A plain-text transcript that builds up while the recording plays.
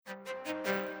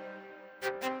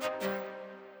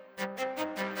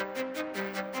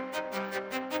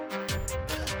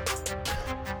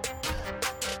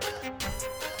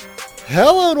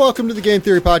Hello and welcome to the Game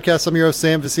Theory Podcast. I'm your host,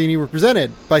 Sam Vicini. We're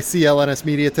presented by CLNS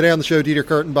Media. Today on the show, Dieter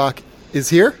Kurtenbach is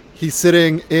here. He's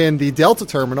sitting in the Delta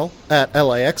Terminal at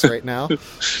LAX right now.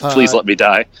 Please let me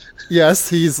die. Yes,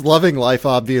 he's loving life,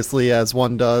 obviously, as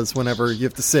one does whenever you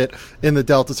have to sit in the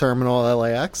Delta Terminal at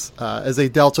LAX. As a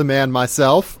Delta man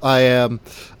myself, I am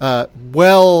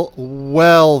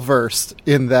well versed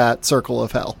in that circle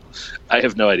of hell. I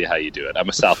have no idea how you do it. I'm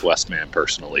a Southwest man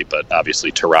personally, but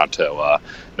obviously Toronto,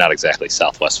 not exactly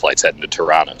Southwest flights heading to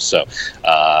Toronto. So,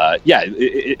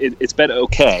 it's been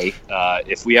okay.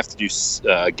 If we have to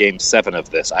do Game 7 of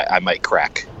this, I might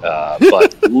crack.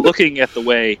 But looking at the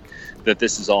way that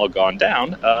this has all gone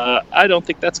down, I don't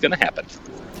think that's going to happen.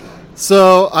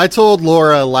 So I told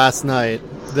Laura last night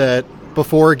that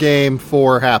before Game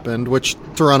 4 happened, which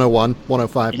Toronto won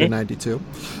 105 to 92,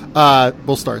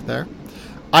 we'll start there.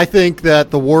 I think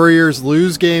that the Warriors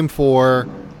lose Game 4,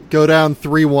 go down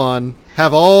 3-1,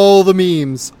 have all the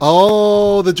memes,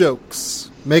 all the jokes,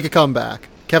 make a comeback.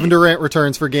 Kevin Durant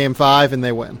returns for Game 5, and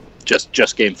they win.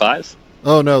 Just Game 5?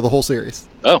 Oh, no, the whole series.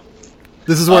 Oh.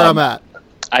 This is where I'm at.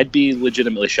 I'd be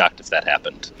legitimately shocked if that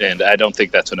happened, and I don't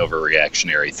think that's an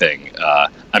overreactionary thing.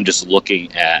 I'm just looking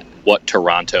at what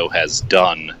Toronto has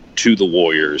done to the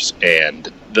Warriors, and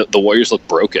the Warriors look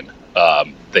broken.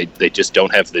 They just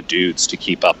don't have the dudes to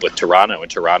keep up with Toronto,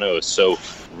 and Toronto is so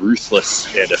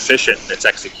ruthless and efficient in its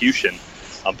execution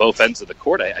on both ends of the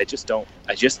court. I just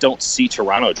don't see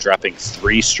Toronto dropping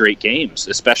 3 straight games,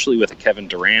 especially with a Kevin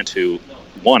Durant who,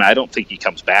 one, I don't think he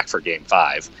comes back for Game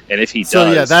 5, and if he does,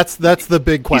 so yeah, that's the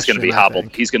big question. He's going to be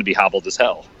hobbled. He's going to be hobbled as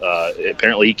hell.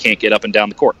 Apparently, he can't get up and down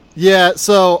the court. Yeah,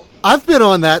 so I've been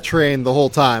on that train the whole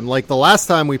time. Like, the last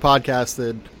time we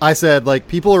podcasted, I said, like,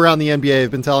 people around the NBA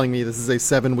have been telling me this is a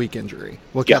 7-week injury,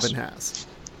 what Yes. Kevin has.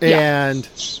 And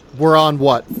we're on,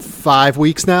 5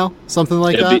 weeks now? Something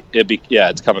like that?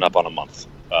 It's coming up on a month.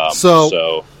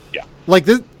 So, like,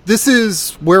 this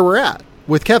is where we're at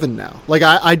with Kevin now. Like,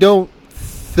 I don't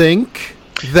think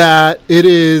that it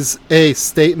is a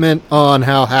statement on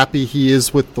how happy he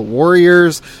is with the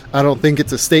Warriors. I don't think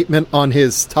it's a statement on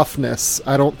his toughness.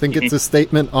 I don't think it's a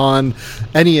statement on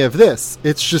any of this.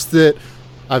 It's just that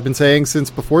I've been saying since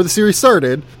before the series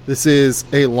started, this is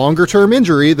a longer term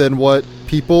injury than what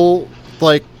people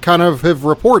kind of have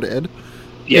reported.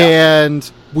 Yeah.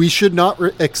 And we should not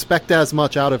expect as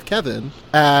much out of Kevin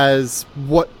as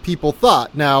what people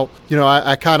thought. Now,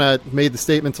 I kind of made the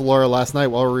statement to Laura last night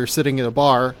while we were sitting in a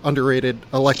bar, underrated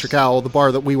Electric Owl, the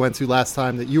bar that we went to last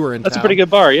time that you were in. That's town. a pretty good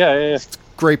bar, yeah.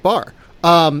 Great bar.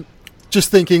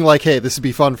 Just thinking hey, this would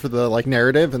be fun for the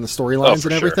narrative and the storylines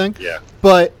and everything. Sure.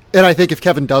 Yeah. And I think if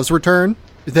Kevin does return,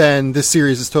 then this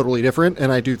series is totally different,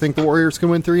 and I do think the Warriors can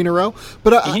win 3 in a row.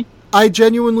 But I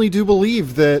genuinely do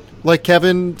believe that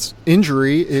Kevin's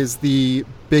injury is the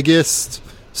biggest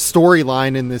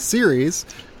storyline in this series,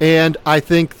 and I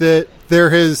think that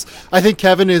I think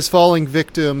Kevin is falling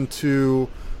victim to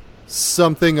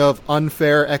something of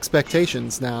unfair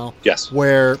expectations now. Yes.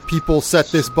 Where people set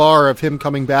this bar of him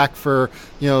coming back for,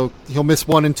 he'll miss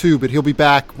 1 and 2, but he'll be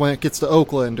back when it gets to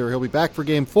Oakland, or he'll be back for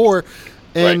Game 4.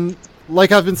 And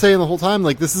like I've been saying the whole time,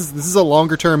 this is a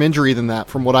longer term injury than that,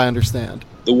 from what I understand.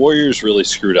 The Warriors really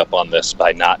screwed up on this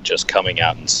by not just coming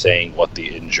out and saying what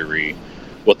the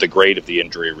grade of the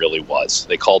injury really was.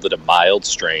 They called it a mild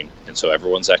strain, and so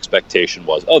everyone's expectation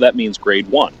was, that means grade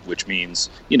 1, which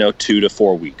means 2 to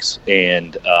 4 weeks.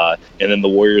 And then the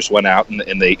Warriors went out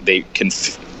and they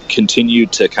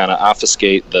continued to kind of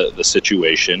obfuscate the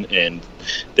situation, and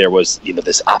there was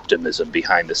this optimism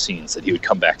behind the scenes that he would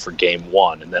come back for Game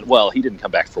 1, and then he didn't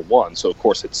come back for 1, so of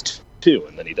course it's 2,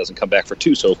 and then he doesn't come back for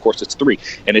 2, so of course it's 3,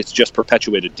 and it's just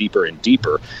perpetuated deeper and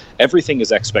deeper. Everything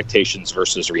is expectations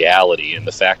versus reality, and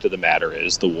the fact of the matter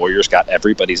is the Warriors got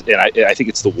everybody's, and I think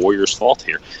it's the Warriors' fault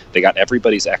here, they got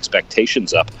everybody's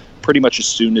expectations up pretty much as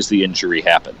soon as the injury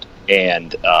happened,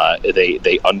 and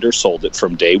they undersold it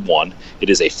from day one. It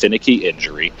is a finicky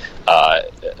injury.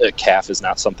 A calf is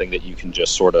not something that you can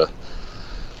just sort of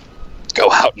go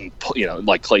out and,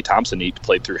 like Klay Thompson, he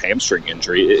played through hamstring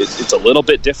injury. It's a little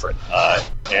bit different,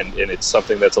 and it's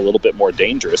something that's a little bit more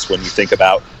dangerous when you think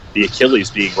about the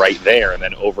Achilles being right there and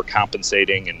then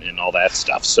overcompensating and all that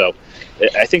stuff. So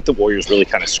I think the Warriors really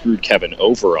kind of screwed Kevin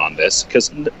over on this, because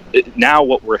now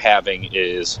what we're having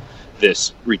is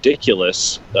this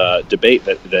ridiculous debate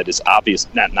that is obvious.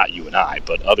 Not you and I,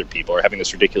 but other people are having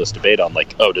this ridiculous debate on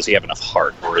does he have enough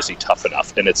heart, or is he tough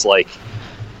enough? And it's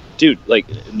dude,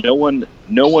 no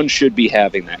one should be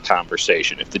having that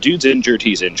conversation. If the dude's injured,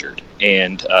 he's injured.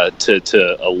 And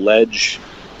to allege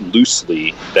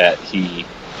loosely that he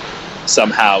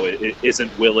somehow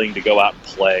isn't willing to go out and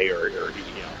play, or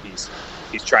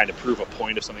he's trying to prove a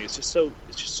point of something. It's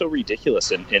just so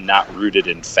ridiculous and not rooted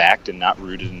in fact and not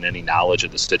rooted in any knowledge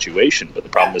of the situation. But the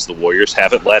problem is the Warriors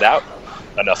haven't let out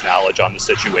enough knowledge on the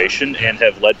situation and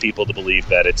have led people to believe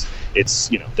that it's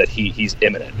that he's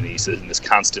imminent, and he's in this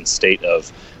constant state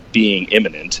of being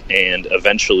imminent, and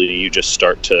eventually you just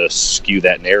start to skew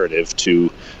that narrative to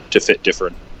fit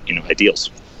different ideals.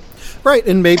 Right,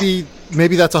 and maybe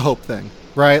that's a hope thing,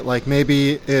 right? Like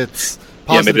maybe it's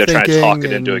positive maybe they're trying to talk it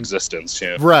and, into existence.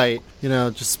 Yeah, right.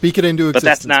 Just speak it into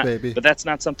existence, baby. But that's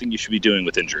not something you should be doing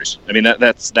with injuries. I mean,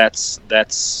 that's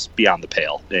beyond the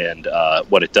pale. And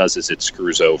what it does is it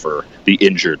screws over the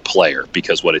injured player,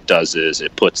 because what it does is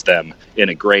it puts them in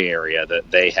a gray area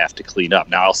that they have to clean up.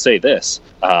 Now, I'll say this.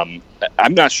 I'm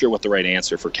not sure what the right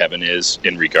answer for Kevin is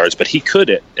in regards, but he could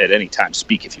at any time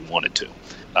speak if he wanted to.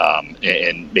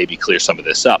 And maybe clear some of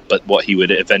this up. But what he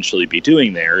would eventually be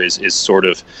doing there is sort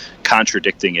of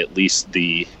contradicting at least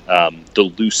the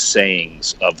loose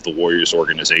sayings of the Warriors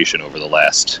organization over the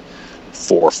last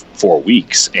four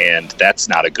weeks, and that's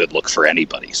not a good look for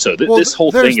anybody. So this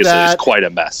whole thing is quite a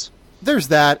mess. There's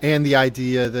that, and the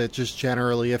idea that just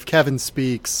generally, if Kevin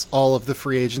speaks, all of the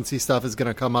free agency stuff is going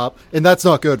to come up, and that's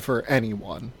not good for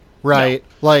anyone, right?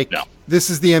 No. This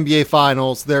is the NBA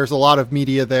Finals. There's a lot of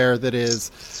media there that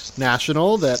is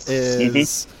national, that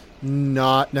is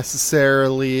not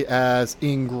necessarily as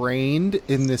ingrained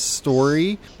in this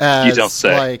story as you don't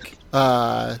say.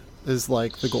 As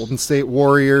the Golden State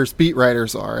Warriors beat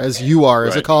writers are, as you are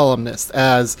as a columnist,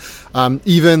 as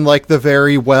even the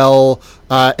very well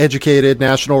educated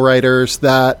national writers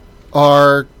that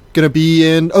are going to be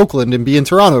in Oakland and be in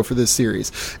Toronto for this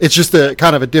series. It's just a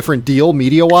kind of a different deal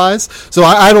media-wise. So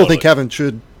I don't think Kevin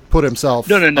should put himself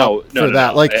for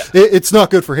that. It's not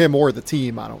good for him or the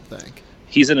team, I don't think.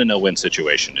 He's in a no-win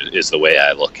situation is the way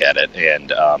I look at it.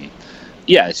 And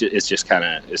it's just kind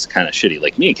of shitty.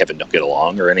 Like, me and Kevin don't get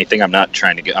along or anything. I'm not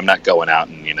going out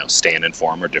and standing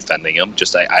for him or defending him.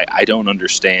 Just I don't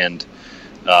understand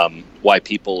why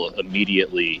people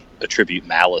immediately attribute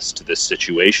malice to this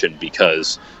situation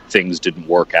because things didn't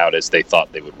work out as they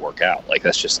thought they would work out. Like,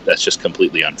 that's just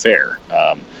completely unfair.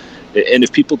 And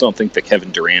if people don't think that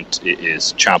Kevin Durant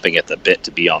is chomping at the bit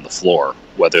to be on the floor,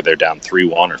 whether they're down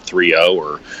 3-1 or 3-0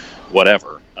 or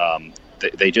whatever,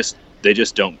 they just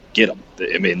don't get him.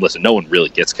 I mean, listen, no one really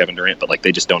gets Kevin Durant, but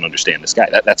they just don't understand this guy.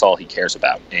 That's all he cares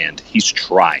about, and he's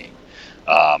trying.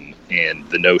 And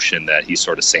the notion that he's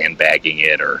sort of sandbagging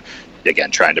it or,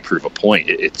 again, trying to prove a point,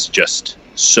 it's just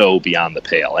so beyond the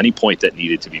pale. Any point that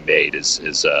needed to be made is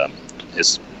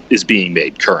being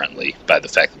made currently by the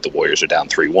fact that the Warriors are down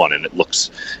 3-1, and it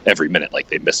looks every minute like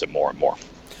they miss it more and more.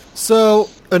 So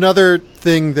another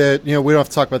thing that, we don't have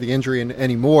to talk about the injury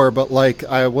anymore, but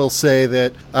I will say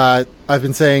that I've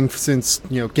been saying since,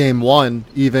 game one,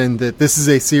 even, that this is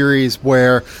a series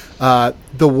where the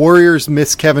Warriors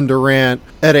miss Kevin Durant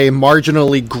at a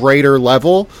marginally greater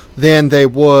level than they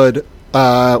would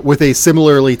with a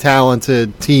similarly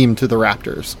talented team to the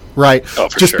Raptors, right? Oh,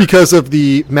 just sure. Because of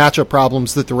the matchup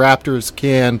problems that the Raptors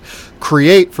can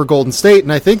create for Golden State.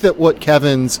 And I think that what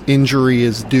Kevin's injury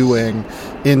is doing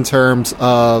in terms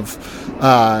of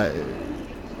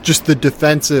just the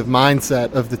defensive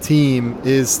mindset of the team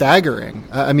is staggering.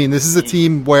 I mean, this is a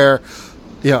team where,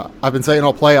 I've been saying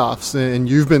all playoffs, and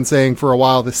you've been saying for a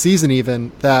while this season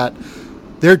even, that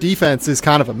their defense is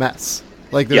kind of a mess.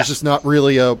 There's just not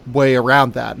really a way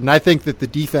around that. And I think that the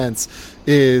defense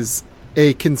is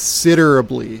a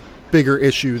considerably bigger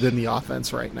issue than the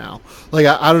offense right now.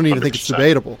 I don't even 100%. Think it's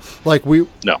debatable.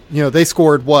 They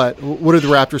scored what did the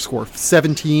Raptors score?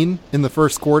 17 in the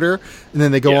first quarter, and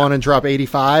then they go on and drop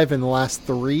 85 in the last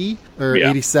three, or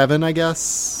 87, I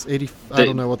guess. I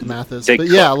don't know what the math is, but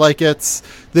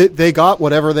they got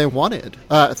whatever they wanted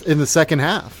in the second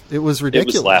half. It was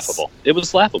ridiculous. It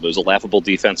was laughable. It was a laughable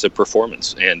defensive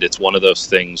performance, and it's one of those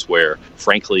things where,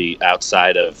 frankly,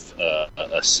 outside of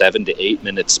a 7 to 8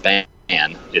 minute span,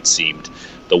 it seemed,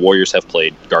 the Warriors have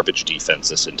played garbage defense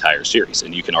this entire series,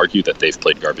 and you can argue that they've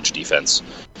played garbage defense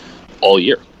all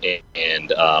year.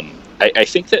 And I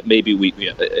think that maybe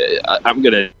I'm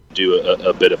going to do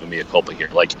a bit of a mea culpa here.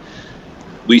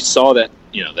 We saw that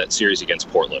that series against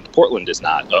Portland. Portland is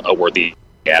not a worthy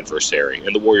adversary,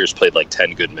 and the Warriors played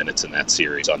 10 good minutes in that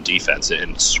series on defense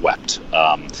and swept.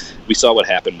 We saw what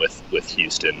happened with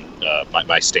Houston.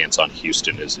 My stance on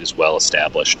Houston is well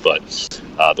established, but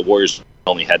the Warriors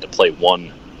only had to play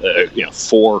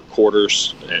 4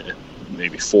 quarters,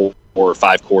 maybe 4 or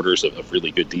 5 quarters of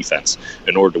really good defense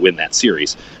in order to win that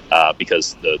series,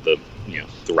 because the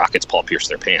Rockets Paul pierced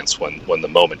their pants when the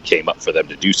moment came up for them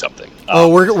to do something.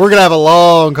 We're gonna have a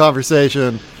long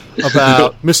conversation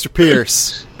about Mr.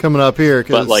 Pierce coming up here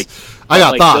because I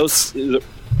got thoughts.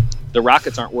 The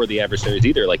Rockets aren't worthy adversaries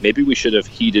either. Like, maybe we should have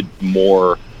heeded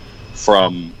more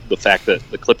from the fact that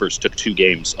the Clippers took 2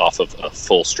 games off of a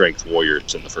full-strength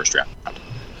Warriors in the first round,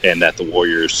 and that the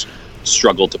Warriors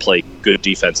struggled to play good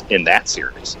defense in that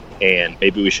series. And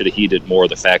maybe we should have heeded more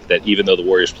the fact that even though the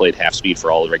Warriors played half speed for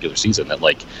all the regular season, that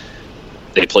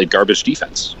they played garbage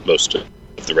defense most of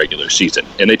the regular season,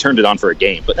 and they turned it on for a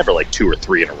game, but never 2 or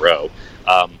 3 in a row.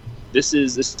 This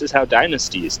is how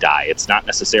dynasties die. It's not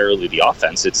necessarily the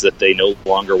offense; it's that they no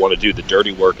longer want to do the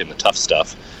dirty work and the tough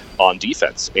stuff on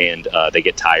defense, and they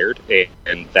get tired,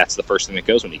 and that's the first thing that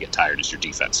goes when you get tired is your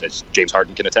defense, as James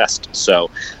Harden can attest. So,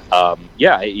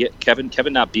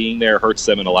 Kevin not being there hurts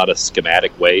them in a lot of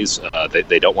schematic ways.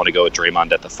 They don't want to go with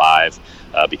Draymond at the 5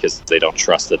 because they don't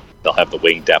trust that they'll have the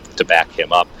wing depth to back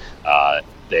him up.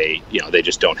 They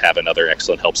just don't have another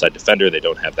excellent help side defender. They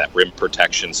don't have that rim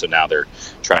protection, so now they're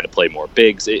trying to play more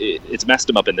bigs. It's messed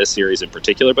them up in this series in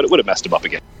particular, but it would have messed them up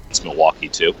against Milwaukee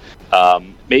too.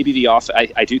 Maybe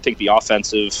I do think the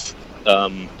offensive,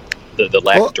 the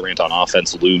lack of Durant on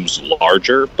offense looms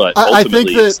larger, but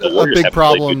ultimately I think that the Warriors a big haven't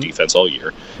problem, played good defense all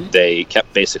year. They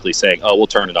kept basically saying, "Oh, we'll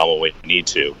turn it on when we need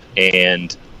to,"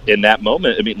 and in that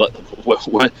moment, I mean,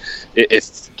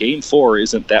 if Game 4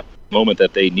 isn't that moment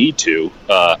that they need to,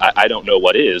 I don't know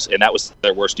what is, and that was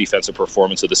their worst defensive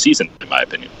performance of the season, in my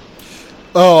opinion.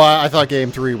 Oh, I thought Game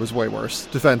 3 was way worse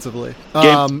defensively.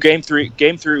 Game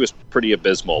three was pretty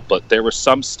abysmal, but there was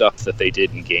some stuff that they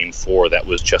did in Game 4 that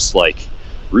was just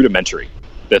rudimentary,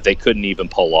 that they couldn't even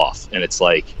pull off. And it's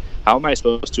how am I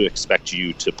supposed to expect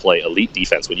you to play elite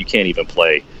defense when you can't even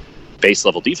play base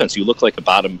level defense? You look like a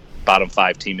bottom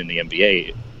 5 team in the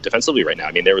NBA defensively right now.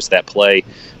 I mean, there was that play,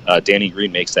 Danny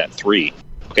Green makes that 3.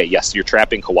 Okay, yes, you're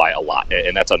trapping Kawhi a lot,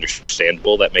 and that's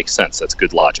understandable. That makes sense. That's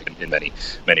good logic in many,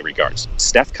 many regards.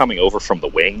 Steph coming over from the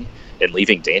wing and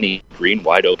leaving Danny Green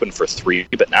wide open for 3,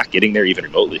 but not getting there even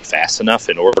remotely fast enough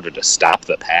in order to stop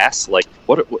the pass.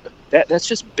 That's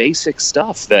just basic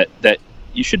stuff that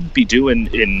you shouldn't be doing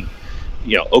in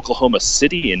Oklahoma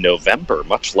City in November,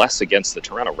 much less against the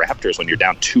Toronto Raptors when you're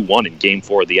down 2-1 in Game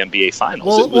 4 of the NBA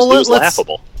Finals. It was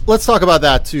laughable. Let's talk about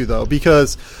that too, though,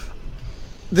 because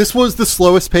this was the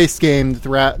slowest paced game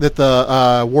that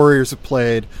the Warriors have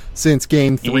played since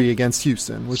Game 3 against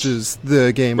Houston, which is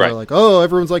the game where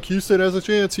everyone's like, Houston has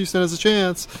a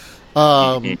chance.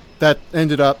 That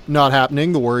ended up not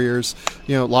happening. The Warriors,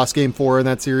 lost Game 4 in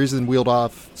that series and wheeled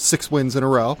off 6 wins in a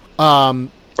row.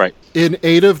 In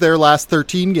 8 of their last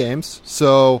 13 games,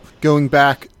 so going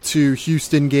back to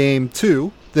Houston Game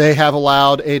 2, they have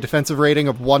allowed a defensive rating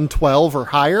of 112 or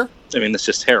higher. I mean, that's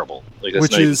just terrible.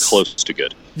 That's not even close to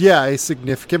good. Yeah, a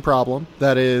significant problem.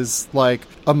 That is,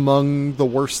 among the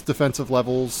worst defensive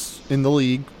levels in the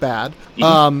league. Bad.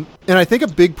 And I think a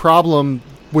big problem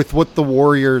with what the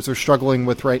Warriors are struggling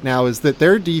with right now is that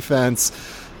their defense,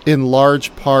 in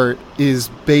large part, is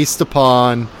based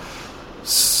upon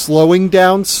slowing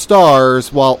down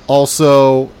stars while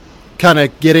also kind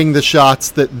of getting the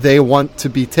shots that they want to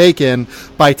be taken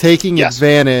by taking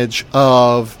advantage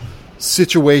of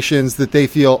situations that they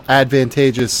feel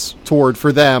advantageous toward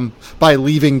for them by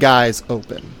leaving guys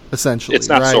open, essentially. It's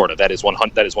not sort of. That is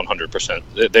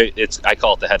 100%. I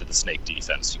call it the head of the snake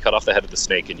defense. You cut off the head of the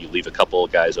snake and you leave a couple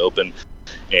of guys open,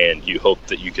 and you hope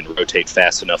that you can rotate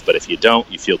fast enough, but if you don't,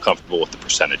 you feel comfortable with the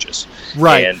percentages.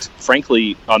 Right. And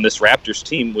frankly, on this Raptors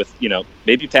team with,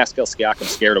 maybe Pascal Siakam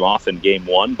scared them off in Game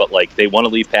 1, but they want to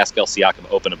leave Pascal Siakam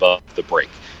open above the break.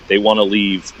 They want to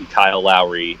leave Kyle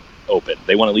Lowry open.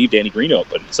 They want to leave Danny Green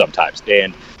open sometimes.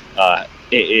 And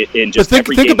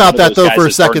think about that though for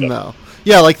a second though.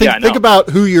 Yeah, think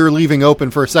about who you're leaving open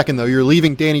for a second though. You're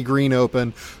leaving Danny Green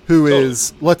open, who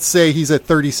is, let's say he's a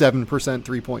 37%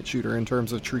 3-point shooter in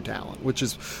terms of true talent, which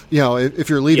is, if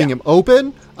you're leaving him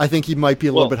open, I think he might be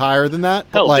a little bit higher than that.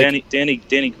 Hell,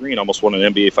 Danny Green almost won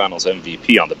an NBA Finals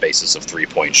MVP on the basis of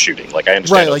 3-point shooting. I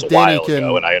understand it was a while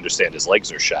ago, and I understand his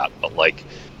legs are shot, but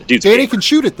the dude's Danny can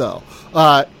shoot it though.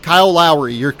 Kyle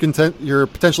Lowry, you're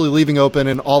potentially leaving open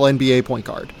an all NBA point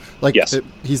guard.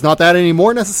 He's not that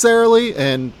anymore necessarily,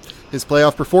 and his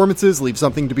playoff performances leave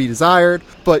something to be desired,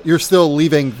 but you're still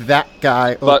leaving that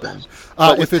guy open.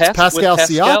 But if it's Pascal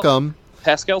Siakam...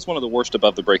 Pascal's one of the worst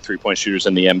above the break 3-point shooters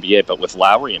in the NBA, but with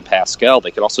Lowry and Pascal, they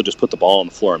could also just put the ball on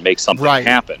the floor and make something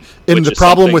happen. And the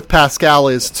problem with Pascal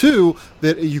is, too,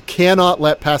 that you cannot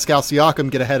let Pascal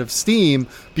Siakam get ahead of steam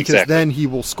because then he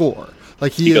will score.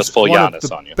 He is one of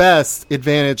the best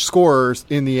advantage scorers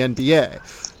in the NBA.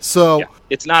 So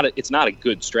it's not a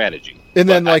good strategy. And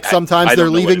then sometimes they're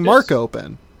leaving Mark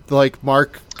open. like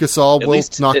Marc Gasol will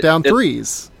knock down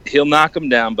threes. He'll knock them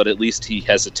down, but at least he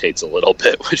hesitates a little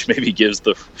bit, which maybe gives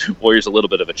the Warriors a little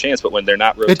bit of a chance. But when they're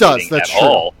not rotating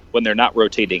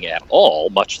at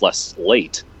all, much less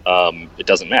late, it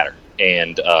doesn't matter.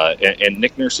 And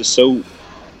Nick Nurse is so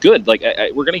good. Like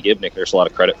we're going to give Nick Nurse a lot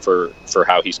of credit for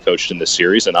how he's coached in this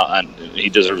series, and he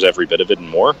deserves every bit of it and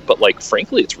more. But like,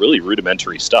 frankly, it's really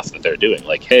rudimentary stuff that they're doing.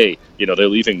 Like, hey, they're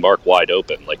leaving Mark wide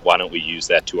open. Like, why don't we use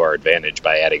that to our advantage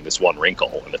by adding this one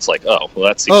wrinkle? And it's like, oh, well,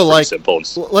 that seems pretty simple and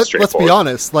straightforward. Let's be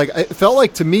honest. Like, it felt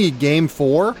like to me, Game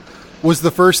 4 was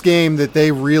the first game that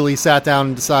they really sat down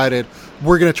and decided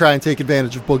we're going to try and take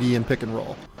advantage of Boogie and pick and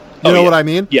roll. You know what I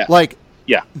mean? Yeah. Like.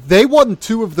 Yeah, they won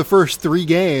 2 of the first 3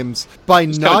 games by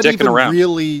not even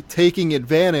really taking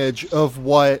advantage of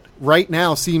what right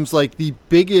now seems like the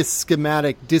biggest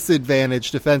schematic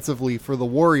disadvantage defensively for the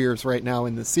Warriors right now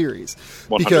in the series.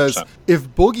 100%. Because if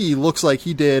Boogie looks like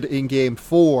he did in Game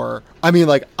 4, I mean,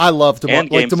 like, I love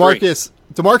DeMarcus.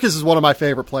 DeMarcus is one of my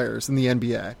favorite players in the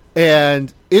NBA,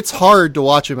 and it's hard to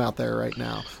watch him out there right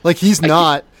now. Like, he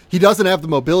doesn't have the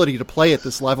mobility to play at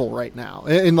this level right now.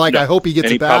 And I hope he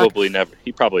gets it back.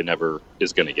 He probably never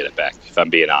is going to get it back, if I'm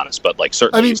being honest. But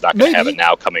certainly he's not going to have it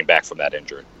now coming back from that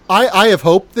injury. I have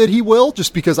hope that he will,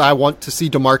 just because I want to see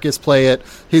DeMarcus play at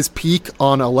his peak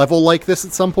on a level like this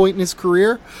at some point in his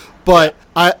career. But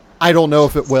I don't know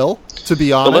if it will, to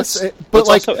be honest. But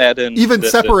let's also add in even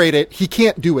separate it, he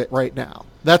can't do it right now.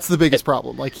 That's the biggest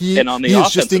problem. Like he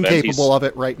is just incapable of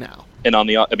it right now. And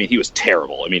he was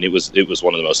terrible. I mean, it was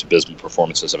one of the most abysmal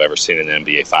performances I've ever seen in an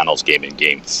NBA Finals game in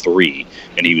Game 3,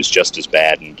 and he was just as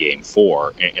bad in Game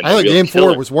 4. And I think Game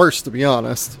 4 was worse, to be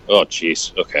honest. Oh,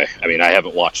 jeez. Okay. I mean, I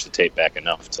haven't watched the tape back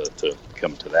enough to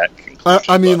come to that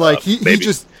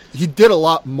conclusion. He did a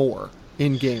lot more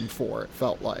in Game 4. It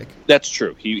felt like that's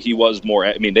true. He was more.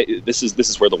 I mean, this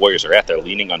is where the Warriors are at. They're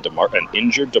leaning on an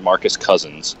injured DeMarcus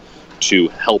Cousins to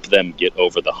help them get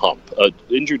over the hump.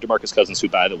 Injured DeMarcus Cousins, who,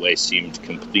 by the way, seemed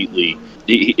completely...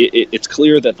 It's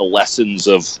clear that the lessons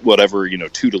of whatever,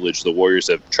 tutelage the Warriors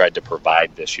have tried to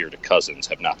provide this year to Cousins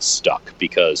have not stuck,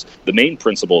 because the main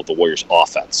principle of the Warriors'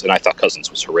 offense, and I thought Cousins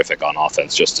was horrific on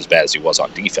offense just as bad as he was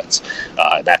on defense.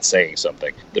 That's saying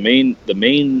something. The main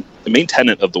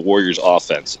tenet of the Warriors'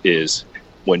 offense is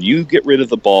when you get rid of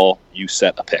the ball, you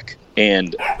set a pick.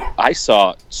 And I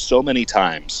saw so many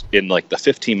times in the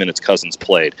 15 minutes Cousins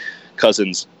played,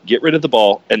 Cousins get rid of the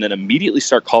ball and then immediately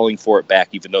start calling for it back,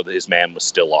 even though his man was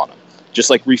still on him.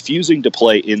 Just refusing to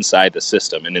play inside the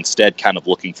system and instead kind of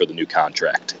looking for the new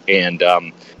contract. And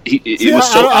I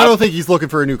don't think he's looking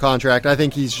for a new contract. I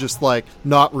think he's just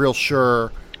not real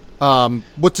sure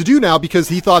what to do now, because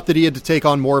he thought that he had to take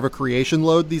on more of a creation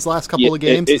load these last couple of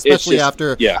games, especially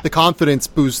after the confidence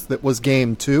boost that was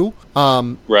Game 2.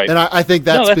 Right. And I think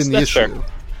that's been the issue. Fair.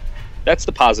 That's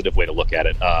the positive way to look at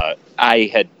it.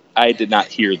 I did not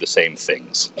hear the same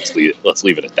things. Let's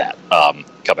leave it at that,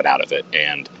 coming out of it.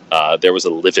 And there was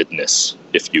a lividness,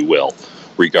 if you will,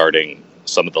 regarding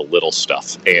some of the little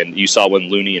stuff. And you saw when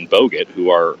Looney and Bogut,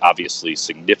 who are obviously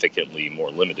significantly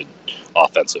more limited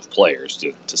offensive players,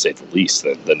 to say the least,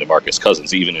 than DeMarcus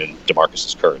Cousins, even in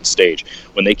DeMarcus's current stage,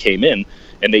 when they came in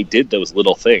and they did those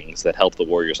little things that helped the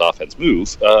Warriors' offense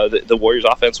move, the Warriors'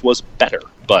 offense was better.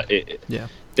 But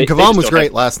Kevon was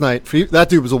great last night. That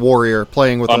dude was a warrior,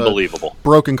 playing with unbelievable a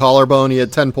broken collarbone. He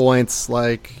had 10 points.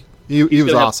 He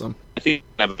was awesome. I think he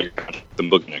might have a bigger contract than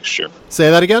Boogie next year.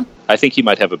 Say that again? I think he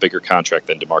might have a bigger contract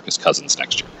than DeMarcus Cousins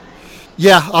next year.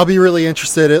 Yeah, I'll be really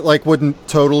interested. It wouldn't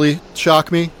totally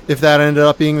shock me if that ended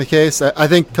up being the case. I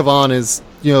think Kevon is,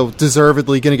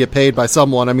 deservedly going to get paid by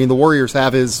someone. I mean, the Warriors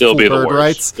have his full bird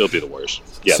rights. It'll be the Warriors.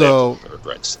 Yeah, so they have bird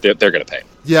rights. They're going to pay him.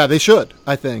 Yeah, they should.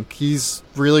 I think he's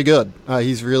really good.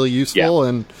 He's really useful,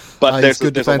 and he's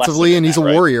good defensively, and he's a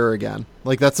warrior again.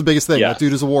 That's the biggest thing. Yeah. That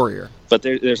dude is a warrior. But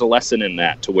there's a lesson in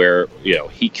that, to where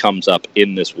he comes up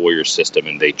in this Warrior system,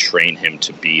 and they train him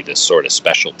to be this sort of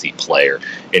specialty player,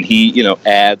 and he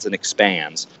adds and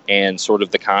expands. And sort of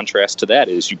the contrast to that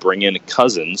is you bring in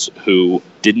Cousins, who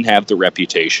didn't have the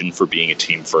reputation for being a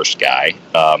team first guy.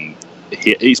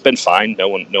 He's been fine. No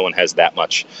one has that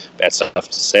much bad stuff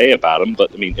to say about him.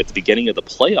 But I mean, at the beginning of the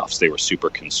playoffs, they were super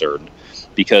concerned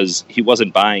because he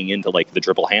wasn't buying into the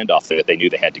dribble handoff that they knew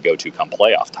they had to go to come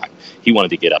playoff time. He wanted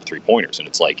to get up 3-pointers, and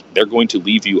it's they're going to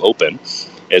leave you open,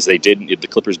 as they did. The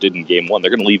Clippers did in Game 1.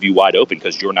 They're going to leave you wide open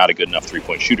because you're not a good enough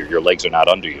 3-point shooter. Your legs are not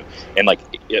under you. And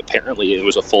apparently it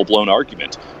was a full blown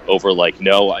argument over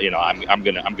no, I'm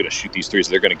gonna shoot these threes.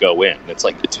 They're going to go in. And it's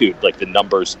dude, the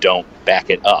numbers don't back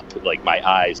it up. My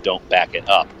eyes don't back it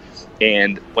up.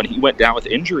 And when he went down with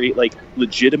injury,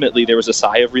 legitimately there was a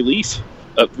sigh of relief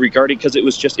regarding, because it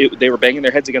was just they were banging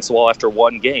their heads against the wall after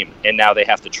one game, and now they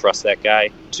have to trust that guy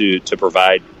to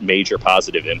provide major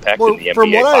positive impact in the NBA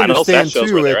from what Finals. I understand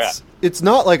too, it's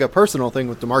not like a personal thing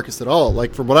with DeMarcus at all.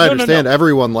 Like from what I understand,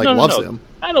 everyone loves him.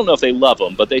 I don't know if they love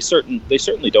him, but they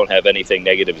certainly don't have anything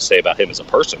negative to say about him as a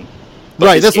person. But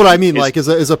right, that's what I mean. Like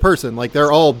as a person, like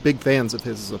they're all big fans of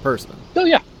his as a person. Oh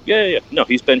yeah. No,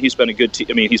 he's been a good team.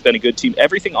 I mean, he's been a good team.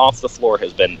 Everything off the floor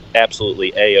has been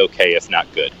absolutely A-okay, if not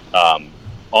good.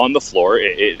 On the floor,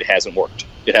 it hasn't worked.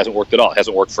 It hasn't worked at all. It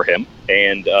hasn't worked for him,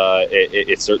 and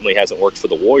it certainly hasn't worked for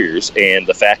the Warriors. And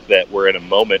the fact that we're in a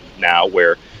moment now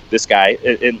where this guy,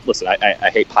 and listen, I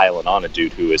hate piling on a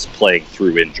dude who is playing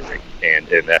through injury, and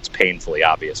that's painfully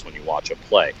obvious when you watch him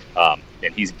play,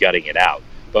 and he's gutting it out.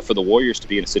 But for the Warriors to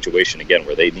be in a situation, again,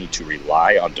 where they need to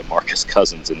rely on DeMarcus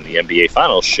Cousins in the NBA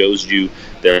Finals shows you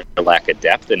their lack of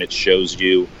depth, and it shows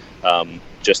you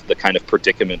just the kind of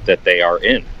predicament that they are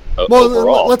in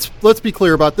overall. Let's be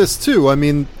clear about this, too. I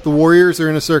mean, the Warriors are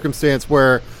in a circumstance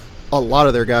where a lot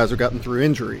of their guys are gotten through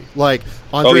injury. Like,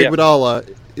 Andre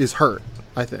Iguodala is hurt,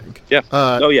 I think. Yeah.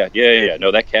 Yeah.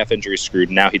 No, that calf injury is screwed.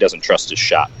 Now he doesn't trust his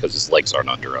shot because his legs aren't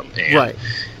under him. And right.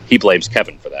 He blames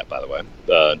Kevin for that, by the way.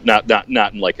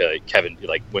 Not in like a Kevin,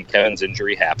 like when Kevin's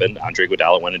injury happened, Andre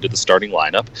Iguodala went into the starting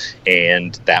lineup,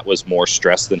 and that was more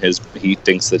stress than he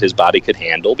thinks that his body could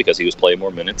handle because he was playing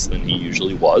more minutes than he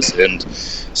usually was, and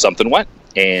something went.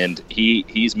 And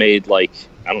he's made like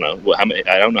I don't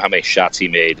know how many shots he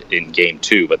made in Game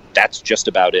 2, but that's just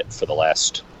about it for the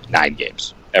last 9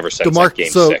 games ever since Game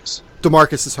 6.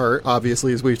 DeMarcus is hurt,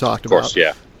 obviously, as we've talked about. Of course,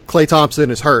 yeah. Klay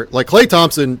Thompson is hurt. Like Klay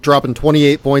Thompson dropping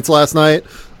 28 points last night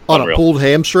on a pulled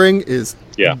hamstring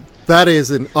that is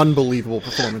an unbelievable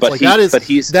performance. But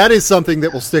that is something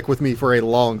that will stick with me for a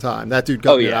long time. That dude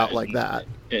got it out like that.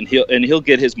 And he'll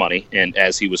get his money, and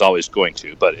as he was always going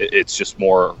to. But it's just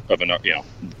more of an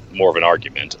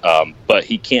argument. But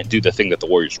he can't do the thing that the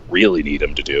Warriors really need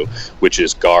him to do, which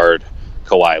is guard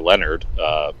Kawhi Leonard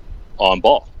on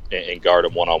ball. And guard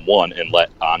him one-on-one and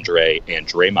let Andre and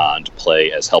Draymond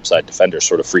play as help-side defenders,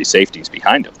 sort of free safeties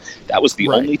behind him. That was the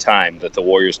only time that the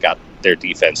Warriors got their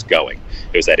defense going.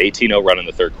 It was that 18-0 run in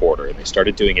the third quarter, and they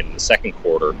started doing it in the second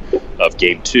quarter of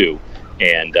Game 2,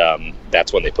 and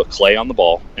that's when they put Klay on the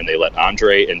ball, and they let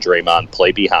Andre and Draymond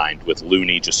play behind with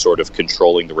Looney just sort of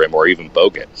controlling the rim, or even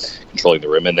Bogut controlling the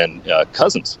rim, and then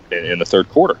Cousins in the third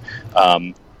quarter.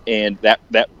 And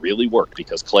that really worked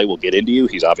because Klay will get into you.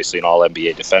 He's obviously an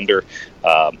all-NBA defender.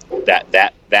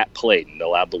 That played and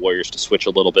allowed the Warriors to switch a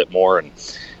little bit more. And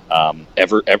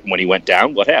when he went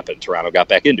down, what happened? Toronto got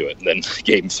back into it. And then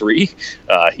Game 3,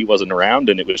 he wasn't around,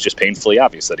 and it was just painfully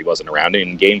obvious that he wasn't around.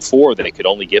 And in Game 4, they could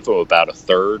only give him about a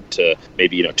third to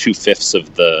maybe 2/5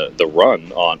 of the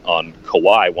run on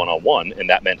Kawhi one-on-one, and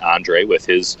that meant Andre with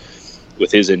his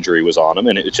injury was on him,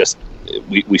 and it just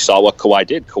we saw what Kawhi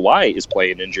did. Kawhi is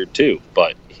playing injured too,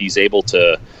 but he's able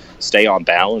to stay on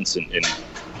balance and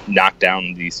knock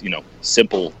down these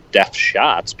simple deft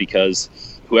shots because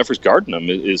whoever's guarding him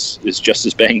is just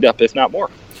as banged up, if not more.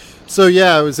 So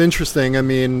yeah, it was interesting. I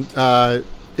mean,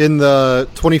 in the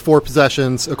 24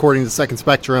 possessions, according to Second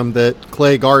Spectrum, that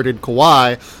Klay guarded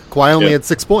Kawhi only had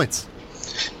 6 points.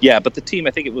 Yeah, but the team,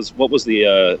 I think it was, what was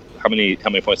the, how many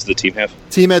points did the team have?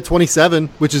 Team had 27,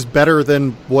 which is better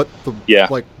than what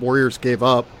the Warriors gave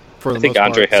up for the most part.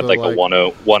 I think Andre had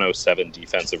a 107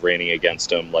 defensive rating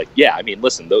against him. I mean,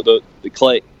 listen, the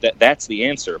Klay, that's the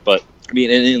answer. But, I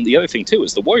mean, and the other thing, too,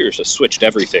 is the Warriors have switched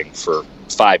everything for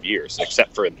 5 years,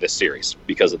 except for in this series,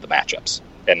 because of the matchups.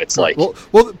 And it's like...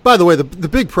 Well, by the way, the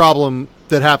big problem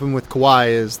that happened with Kawhi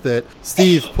is that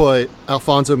Steve put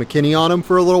Alfonso McKinney on him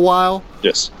for a little while.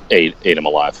 Yes, ate him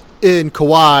alive. In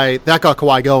Kawhi, that got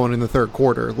Kawhi going in the third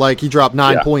quarter. He dropped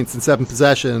 9 points in 7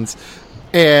 possessions,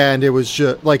 and it was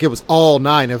just it was all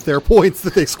 9 of their points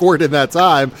that they scored in that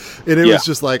time, and it was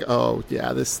just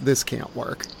this can't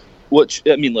work. Which,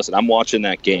 I mean, listen, I'm watching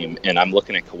that game, and I'm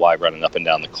looking at Kawhi running up and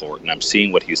down the court, and I'm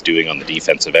seeing what he's doing on the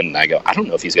defensive end, and I go, I don't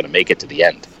know if he's going to make it to the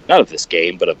end. Not of this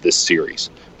game, but of this series.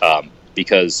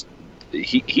 Because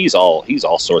he's all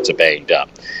sorts of banged up.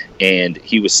 And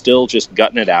he was still just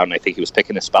gutting it out, and I think he was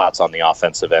picking his spots on the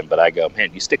offensive end. But I go,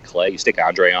 man, you stick Klay, you stick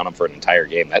Andre on him for an entire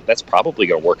game, that's probably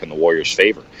going to work in the Warriors'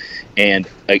 favor. And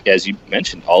as you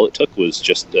mentioned, all it took was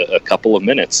just a couple of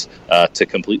minutes to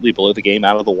completely blow the game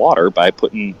out of the water by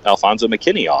putting Alfonso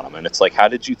McKinney on him. And it's like, how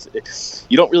did you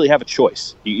don't really have a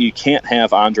choice. You can't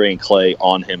have Andre and Klay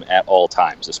on him at all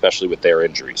times, especially with their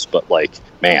injuries. But,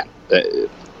 man...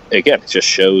 Again, it just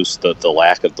shows the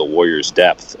lack of the Warriors'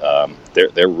 depth.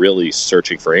 They're really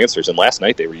searching for answers. And last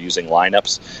night they were using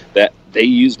lineups that they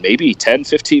used maybe 10,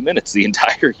 15 minutes the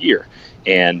entire year.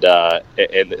 and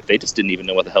they just didn't even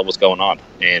know what the hell was going on,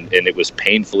 and it was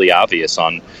painfully obvious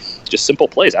on just simple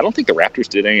plays. I don't think the Raptors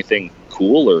did anything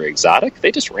cool or exotic.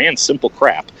 They just ran simple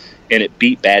crap, and it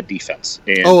beat bad defense.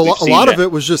 And a lot of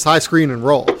it was just high screen and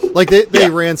roll. Like they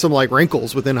ran some like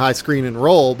wrinkles within high screen and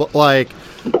roll, but like,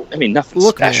 I mean, nothing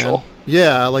special. Man,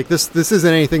 yeah, like this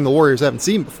isn't anything the Warriors haven't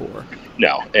seen before.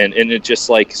 No, and it just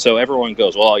like, so everyone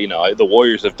goes, well, the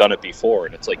Warriors have done it before,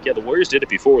 and it's like, yeah, the Warriors did it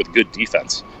before with good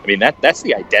defense. I mean, that's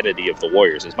the identity of the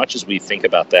Warriors. As much as we think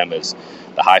about them as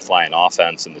the high-flying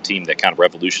offense and the team that kind of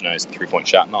revolutionized the three-point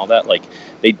shot and all that, like,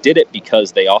 they did it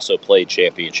because they also played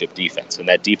championship defense, and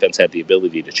that defense had the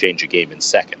ability to change a game in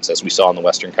seconds, as we saw in the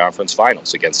Western Conference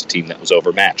Finals against a team that was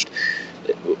overmatched.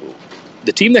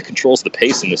 The team that controls the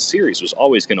pace in this series was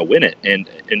always going to win it. And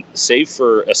save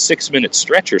for a 6-minute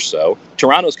stretch or so,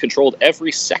 Toronto's controlled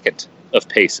every second of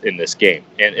pace in this game.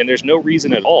 And there's no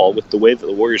reason at all, with the way that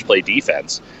the Warriors play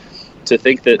defense, to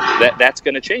think that's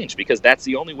going to change, because that's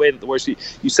the only way that the Warriors...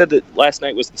 You said that last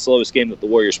night was the slowest game that the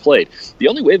Warriors played. The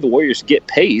only way the Warriors get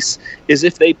pace is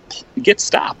if they get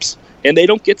stops. And they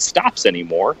don't get stops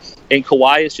anymore. And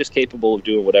Kawhi is just capable of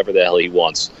doing whatever the hell he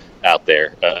wants out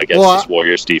there against this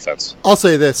Warriors defense. I'll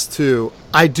say this too.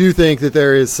 I do think that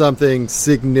there is something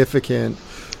significant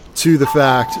to the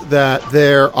fact that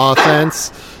their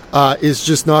offense is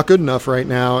just not good enough right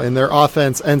now, and their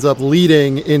offense ends up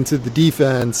leading into the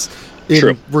defense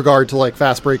in regard to like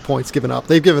fast break points given up.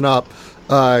 They've given up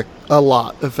a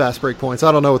lot of fast break points.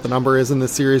 I don't know what the number is in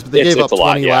this series, but they gave up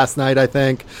 20 last night, I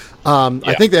think.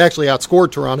 I think they actually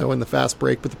outscored Toronto in the fast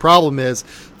break, but the problem is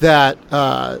that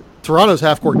Toronto's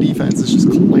half-court defense is just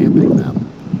clamping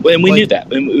them. Well, and we knew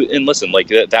that. And listen, like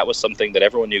that was something that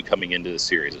everyone knew coming into the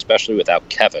series, especially without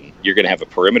Kevin. You're going to have a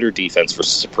perimeter defense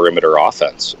versus a perimeter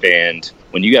offense. And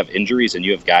when you have injuries and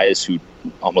you have guys who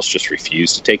almost just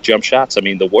refuse to take jump shots, I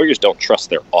mean, the Warriors don't trust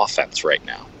their offense right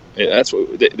now. That's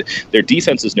what their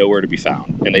defense is nowhere to be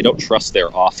found, and they don't trust their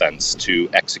offense to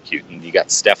execute. And you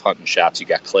got Steph hunting shots, you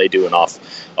got Klay doing off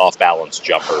balance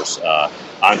jumpers.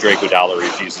 Andre Iguodala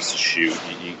refuses to shoot.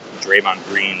 Draymond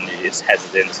Green is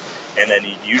hesitant, and then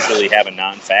you usually have a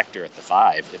non-factor at the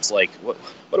 5. It's like, what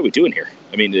are we doing here?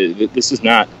 I mean, this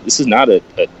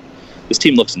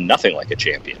team looks nothing like a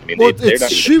champion. I mean, they're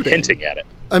not even hinting at it.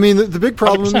 I mean, the big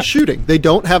problem 100%. Is shooting. They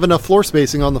don't have enough floor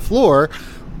spacing on the floor.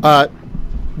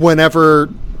 Whenever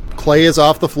Klay is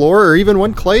off the floor, or even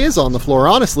when Klay is on the floor,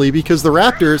 honestly, because the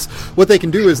Raptors, what they can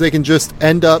do is they can just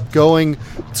end up going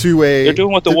to They're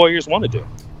doing what the Warriors want to do.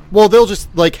 Well, they'll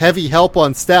just like heavy help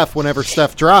on Steph whenever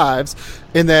Steph drives,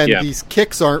 and then these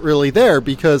kicks aren't really there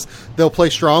because they'll play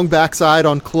strong backside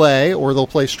on Klay, or they'll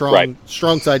play strong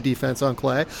side defense on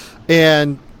Klay,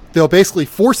 and they'll basically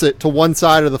force it to one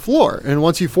side of the floor. And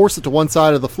once you force it to one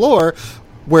side of the floor,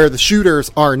 where the shooters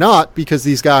are not, because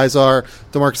these guys are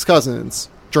DeMarcus Cousins,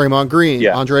 Draymond Green,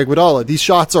 Andre Iguodala. These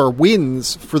shots are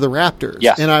wins for the Raptors.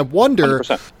 Yes. And I wonder,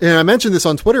 100%. And I mentioned this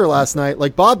on Twitter last night,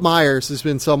 like Bob Myers has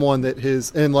been someone that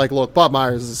look, Bob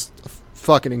Myers is a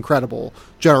fucking incredible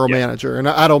general manager. And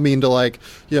I don't mean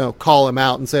to call him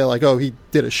out and say like, oh, he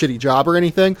did a shitty job or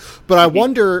anything. But I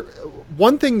wonder,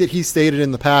 one thing that he stated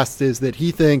in the past is that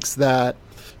he thinks that,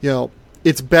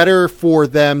 it's better for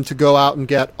them to go out and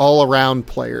get all-around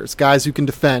players, guys who can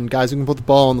defend, guys who can put the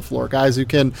ball on the floor, guys who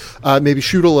can maybe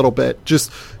shoot a little bit,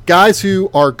 just guys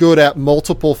who are good at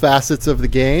multiple facets of the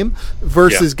game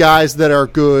versus guys that are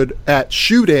good at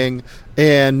shooting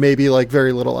and maybe like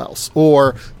very little else,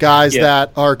 or guys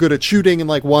that are good at shooting and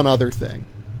like one other thing.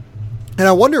 And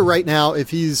I wonder right now if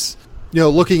he's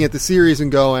looking at the series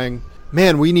and going,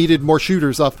 man, we needed more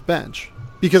shooters off the bench.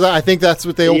 Because I think that's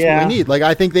what they ultimately need. Like,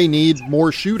 I think they need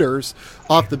more shooters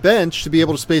off the bench to be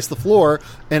able to space the floor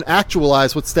and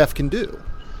actualize what Steph can do.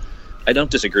 I don't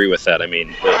disagree with that. I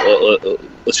mean,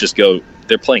 let's just go.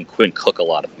 They're playing Quinn Cook a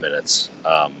lot of minutes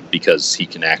because he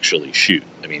can actually shoot.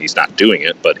 I mean, he's not doing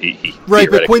it, but he right.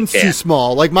 But Quinn's too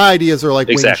small. Like, my ideas are like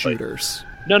wing shooters.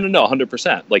 No,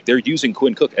 100%. Like, they're using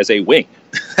Quinn Cook as a wing.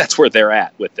 That's where they're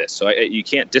at with this. So you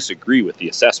can't disagree with the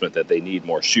assessment that they need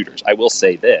more shooters. I will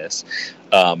say this: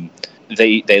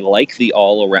 they like the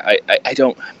all around. I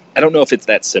don't know if it's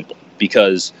that simple,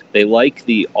 because they like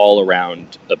the all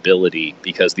around ability,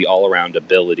 because the all around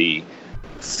ability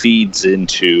feeds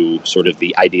into sort of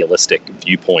the idealistic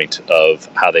viewpoint of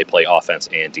how they play offense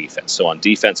and defense. So on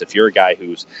defense, if you're a guy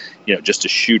who's, just a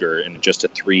shooter and just a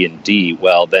 3-and-D,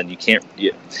 well, then you can't.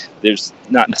 There's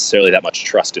not necessarily that much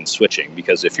trust in switching,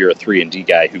 because if you're a 3-and-D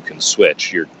guy who can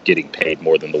switch, you're getting paid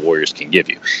more than the Warriors can give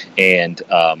you. And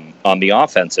on the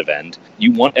offensive end,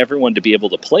 you want everyone to be able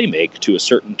to play make to a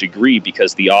certain degree,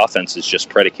 because the offense is just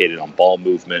predicated on ball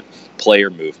movement, player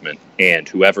movement, and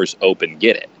whoever's open,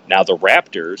 get it. Now, the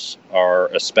Raptors are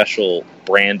a special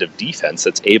brand of defense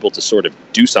that's able to sort of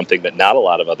do something that not a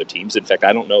lot of other teams, in fact,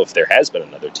 I don't know if there has been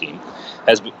another team,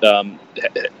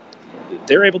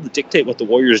 they're able to dictate what the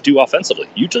Warriors do offensively.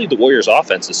 Usually the Warriors'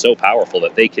 offense is so powerful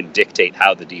that they can dictate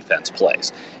how the defense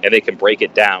plays, and they can break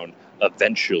it down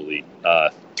eventually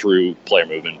through player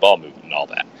movement, ball movement, and all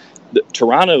that.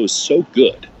 Toronto is so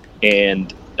good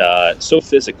and so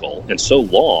physical and so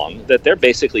long that they're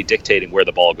basically dictating where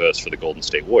the ball goes for the Golden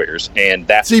State Warriors, and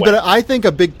that's but I think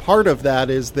a big part of that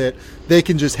is that they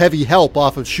can just heavy help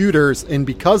off of shooters, and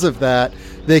because of that,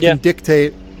 they can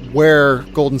dictate where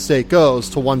Golden State goes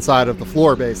to one side of the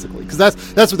floor, basically, because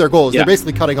that's what their goal is. They're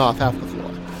basically cutting off half the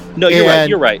floor. No,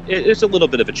 you're right. It's a little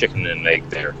bit of a chicken and egg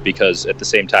there, because at the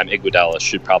same time, Iguodala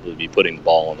should probably be putting the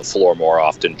ball on the floor more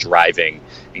often, driving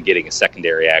and getting a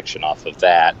secondary action off of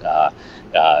that.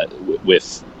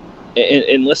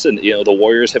 And listen, the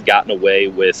Warriors have gotten away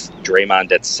with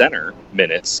Draymond at center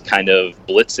minutes, kind of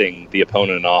blitzing the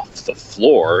opponent off the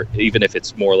floor, even if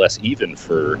it's more or less even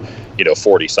for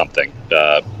 40 something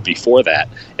before that,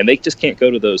 and they just can't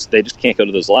go to those. They just can't go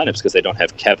to those lineups because they don't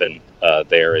have Kevin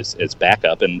there as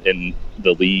backup. And in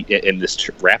the league, in this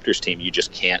Raptors team,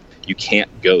 you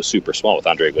can't go super small with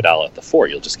Andre Iguodala at the 4.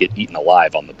 You'll just get eaten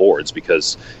alive on the boards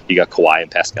because you got Kawhi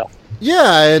and Pascal.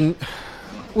 Yeah, and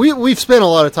we've spent a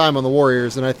lot of time on the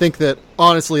Warriors, and I think that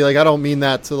honestly, I don't mean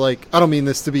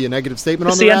this to be a negative statement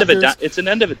on the Raptors. It's an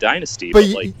end of a dynasty, but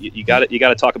you got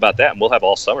to talk about that, and we'll have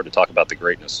all summer to talk about the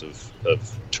greatness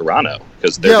of Toronto,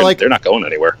 because they're not going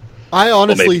anywhere. I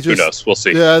honestly who knows? We'll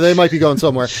see. Yeah, they might be going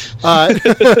somewhere. But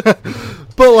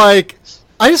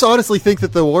I just honestly think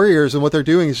that the Warriors and what they're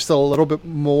doing is just a little bit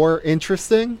more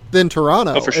interesting than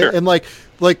Toronto. Oh, for sure. And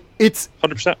it's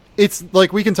 100%. It's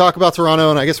we can talk about Toronto,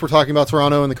 and I guess we're talking about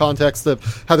Toronto in the context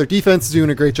of how their defense is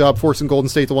doing a great job forcing Golden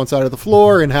State to one side of the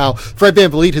floor, and how Fred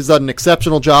VanVleet has done an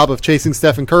exceptional job of chasing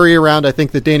Stephen Curry around. I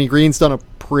think that Danny Green's done a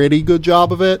pretty good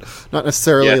job of it. Not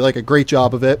necessarily a great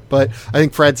job of it, but I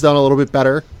think Fred's done a little bit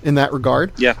better in that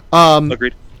regard. Yeah,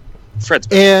 agreed. Fred's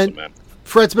been awesome, man.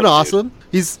 Fred's been awesome.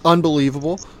 He's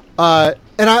unbelievable. And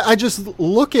I just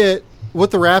look at what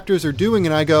the Raptors are doing,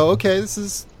 and I go, okay, this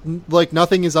is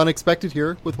nothing is unexpected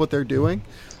here with what they're doing.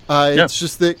 It's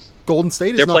just that Golden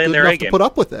State is not good enough to put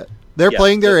up with it. They're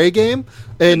playing their A game,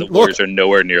 and the Warriors are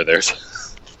nowhere near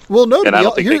theirs. Well, no, and I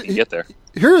don't think they can get there.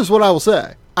 Here's what I will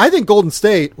say: I think Golden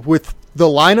State, with the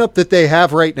lineup that they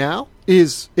have right now,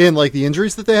 is in the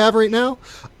injuries that they have right now.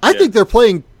 I think they're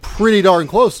playing pretty darn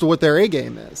close to what their A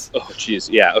game is. Oh, jeez,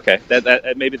 yeah, okay.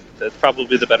 That maybe that's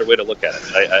probably the better way to look at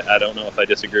it. I don't know if I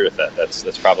disagree with that.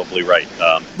 That's probably right.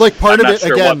 Part I'm of it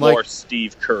sure again, what more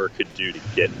Steve Kerr could do to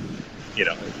get,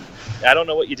 I don't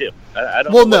know what you do. I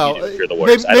don't know what you do if you're the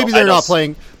Warriors. Maybe they're not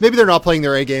playing. Maybe they're not playing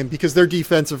their A game because their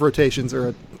defensive rotations are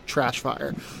a trash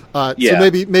fire. So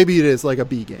maybe it is a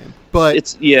B game. But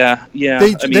it's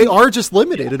they are just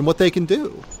limited in what they can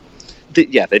do. They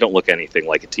don't look anything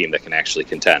like a team that can actually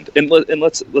contend. And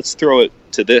let's throw it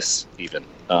to this even.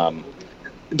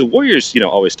 The Warriors,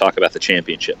 always talk about the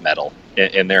championship medal,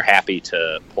 and they're happy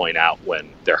to point out when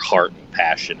their heart and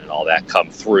passion and all that come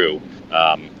through.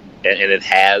 And it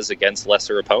has against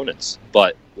lesser opponents.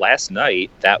 But last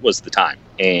night, that was the time.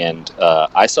 And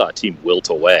I saw a team wilt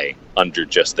away under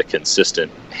just the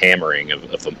consistent hammering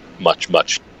of a much,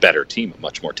 much better team, a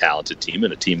much more talented team,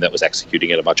 and a team that was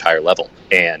executing at a much higher level.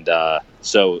 And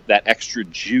so that extra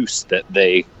juice that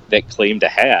they claim to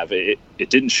have, it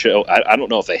didn't show. I don't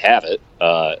know if they have it,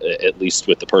 at least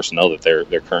with the personnel that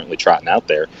they're currently trotting out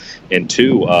there. And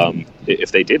two,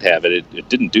 if they did have it, it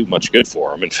didn't do much good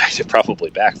for them. In fact, it probably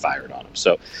backfired on them.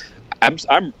 So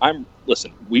I'm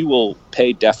listen, we will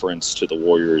pay deference to the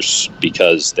Warriors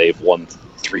because they've won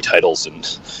 3 titles in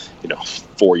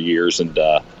 4 years and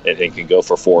can go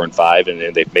for 4 and 5,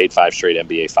 and they've made 5 straight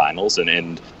NBA finals,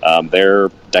 and they're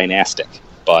dynastic.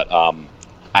 But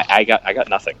I got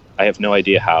nothing. I have no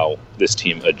idea how this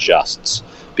team adjusts,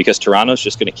 because Toronto's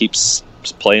just going to keep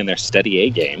playing their steady A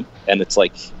game, and it's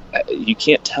you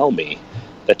can't tell me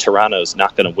that Toronto's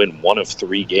not going to win 1 of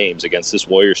 3 games against this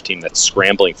Warriors team that's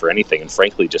scrambling for anything, and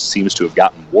frankly just seems to have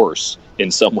gotten worse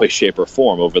in some way, shape, or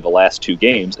form over the last 2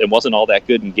 games, and wasn't all that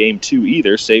good in game 2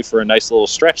 either, save for a nice little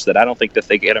stretch that I don't think that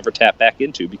they can ever tap back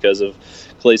into because of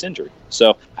Clay's injury.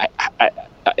 So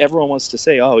everyone wants to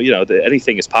say, oh,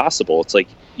 anything is possible. It's like,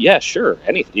 yeah, sure,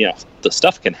 the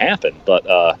stuff can happen,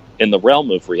 but in the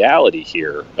realm of reality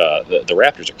here, the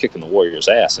Raptors are kicking the Warriors'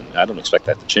 ass, and I don't expect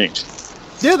that to change.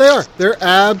 Yeah, they are. They're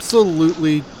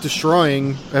absolutely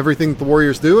destroying everything the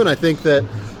Warriors do, and I think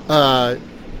that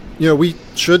we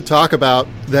should talk about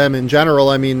them in general.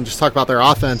 I mean, just talk about their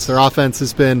offense. Their offense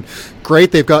has been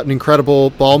great. They've gotten incredible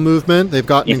ball movement. They've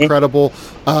gotten incredible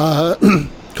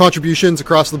contributions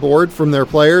across the board from their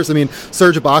players. I mean,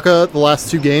 Serge Ibaka the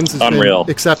last 2 games has been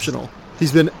exceptional.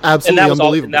 He's been absolutely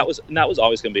unbelievable. That was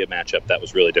always going to be a matchup that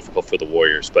was really difficult for the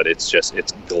Warriors, but it's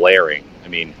glaring. I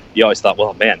mean, you always thought,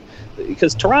 well, man,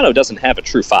 because Toronto doesn't have a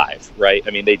true 5, right?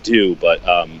 I mean, they do, but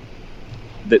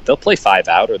they'll play 5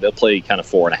 out, or they'll play kind of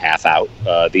 4.5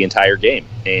 out the entire game.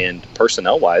 And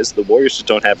personnel-wise, the Warriors just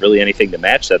don't have really anything to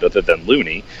match that other than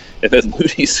Looney. And then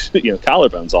Looney's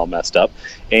collarbone's all messed up.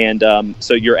 And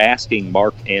so you're asking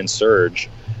Mark and Serge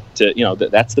to,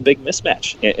 that's the big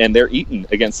mismatch. And they're eating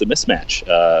against the mismatch.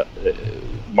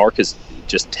 Mark has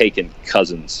just taken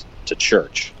Cousins to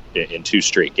church in 2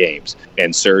 straight games.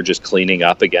 And Serge is cleaning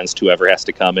up against whoever has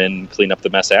to come in and clean up the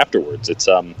mess afterwards.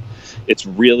 It's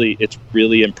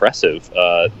really impressive.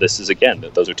 This is, again,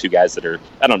 those are 2 guys that are,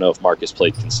 I don't know if Mark has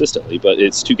played consistently, but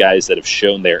it's 2 guys that have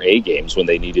shown their A games when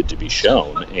they needed to be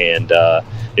shown. And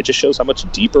it just shows how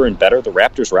much deeper and better the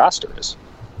Raptors roster is.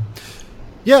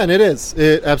 Yeah, and it is.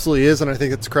 It absolutely is. And I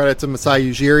think it's credit to Masai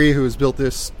Ujiri, who has built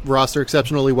this roster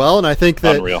exceptionally well. And I think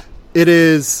that it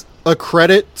is a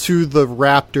credit to the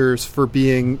Raptors for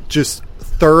being just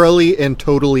thoroughly and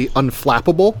totally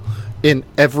unflappable in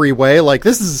every way. Like,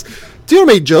 this is, do you know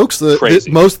how many jokes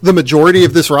the majority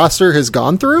of this roster has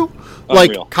gone through? Unreal.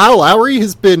 Like, Kyle Lowry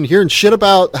has been hearing shit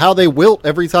about how they wilt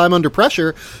every time under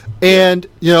pressure. And,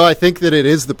 I think that it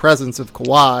is the presence of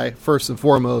Kawhi, first and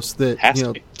foremost,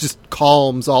 that, just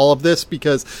calms all of this,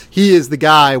 because he is the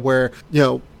guy where,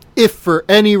 if for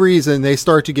any reason they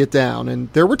start to get down,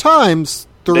 and there were times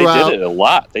throughout, they did it a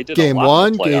lot. They did game a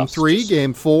lot 1, game 3,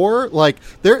 game 4, like,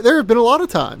 there have been a lot of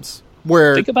times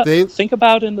where think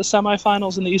about in the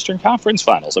semifinals and the Eastern Conference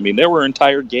Finals. I mean, there were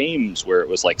entire games where it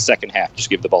was like second half,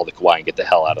 just give the ball to Kawhi and get the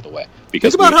hell out of the way,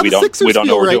 because think about how the Sixers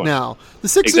feel right now. The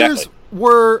Sixers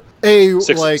were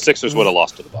Sixers would have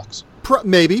lost to the Bucks.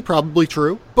 Probably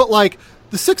true, but like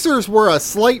the Sixers were a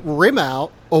slight rim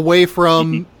out away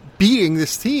from beating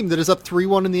this team that is up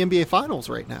 3-1 in the NBA Finals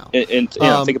right now. And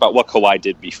think about what Kawhi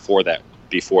did before that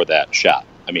shot.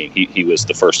 I mean, he was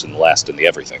the first and the last and the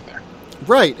everything there.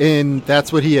 Right, and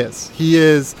that's what he is. He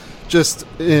is just,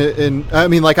 I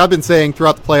mean, like I've been saying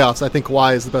throughout the playoffs, I think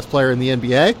Kawhi is the best player in the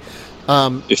NBA.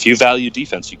 If you value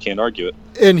defense, you can't argue it.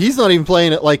 And he's not even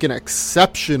playing at like an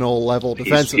exceptional level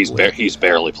defensively. He's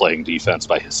barely playing defense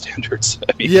by his standards.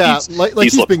 I mean,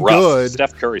 he's been rough. Good.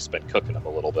 Steph Curry's been cooking him a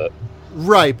little bit.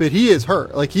 Right, but he is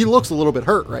hurt. Like, he looks a little bit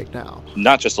hurt right now.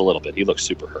 Not just a little bit. He looks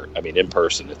super hurt. I mean, in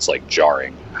person, it's like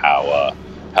jarring how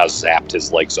zapped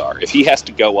his legs are. If he has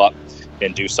to go up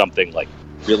and do something like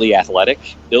really athletic,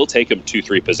 it'll take him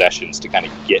 2-3 possessions to kind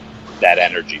of get that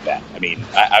energy back. I mean,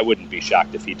 I wouldn't be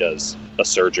shocked if he does a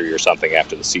surgery or something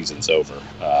after the season's over.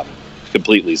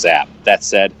 Completely zapped. That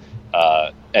said,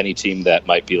 any team that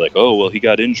might be like, oh, well, he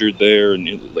got injured there,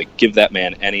 and like, give that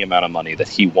man any amount of money that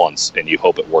he wants, and you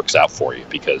hope it works out for you,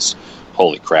 because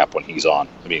holy crap, when he's on,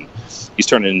 I mean, he's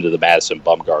turning into the Madison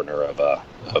Bumgarner of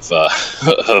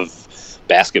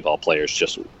basketball players.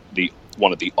 Just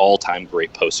one of the all-time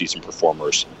great postseason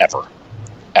performers ever.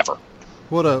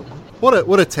 What a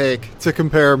take to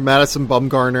compare Madison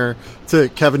Bumgarner to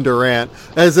Kevin Durant,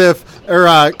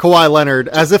 Kawhi Leonard,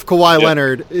 as if Kawhi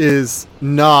Leonard is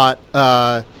not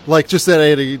just at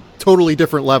a totally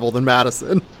different level than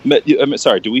Madison.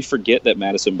 Sorry, do we forget that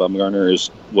Madison Bumgarner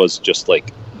was just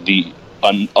like the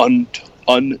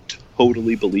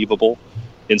totally believable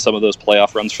in some of those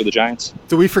playoff runs for the Giants?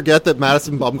 Do we forget that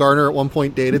Madison Bumgarner at one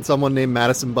point dated someone named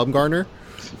Madison Bumgarner?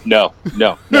 No,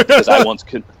 because I once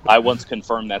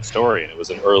confirmed that story, and it was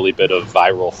an early bit of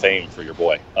viral fame for your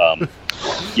boy.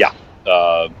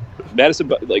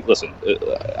 Madison, like, listen,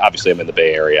 obviously I'm in the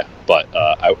Bay Area, but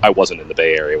I wasn't in the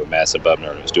Bay Area when Madison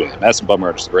Bumgarner was doing it. Madison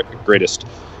Bumgarner is the greatest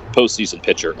postseason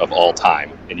pitcher of all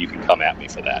time, and you can come at me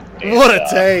for that. And, what a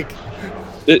take!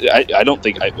 I don't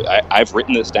think I've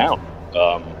written this down,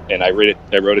 and I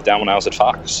wrote it down when I was at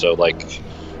Fox. So, like,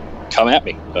 come at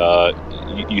me.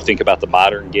 You think about the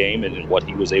modern game and what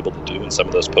he was able to do in some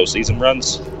of those postseason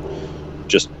runs,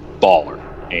 just baller.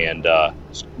 and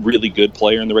really good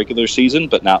player in the regular season,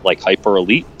 but not like hyper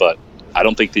elite. But I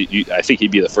don't think I think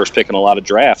he'd be the first pick in a lot of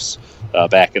drafts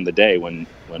back in the day when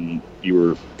you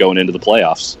were going into the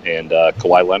playoffs, and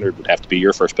Kawhi Leonard would have to be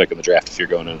your first pick in the draft if you're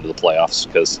going into the playoffs,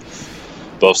 because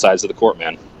both sides of the court,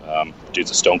 man.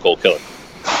 Dude's a stone cold killer.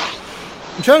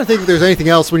 I'm trying to think if there's anything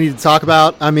else we need to talk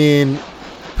about. I mean,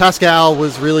 Pascal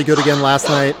was really good again last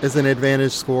night as an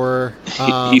advantage scorer.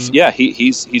 He's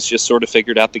just sort of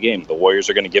figured out the game. The Warriors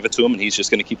are going to give it to him, and he's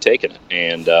just going to keep taking it.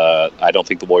 And I don't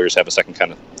think the Warriors have a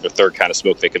third kind of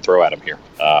smoke they can throw at him here.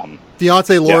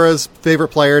 Deontay Laura's favorite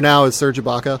player now is Serge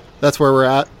Ibaka. That's where we're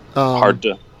at. Hard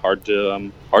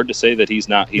to say that he's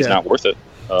not worth it.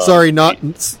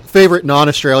 Favorite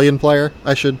non-Australian player.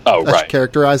 I should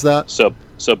characterize that.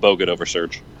 So Bogut over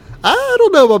Serge. I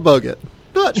don't know about Bogut.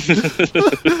 Not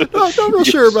real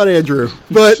sure about Andrew,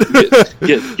 but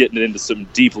getting into some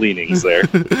deep leanings there.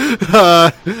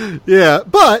 But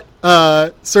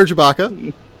Serge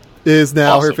Ibaka is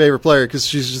now her favorite player because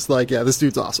she's just like, this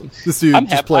dude's awesome. This dude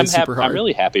plays super hard. I'm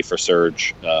really happy for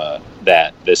Serge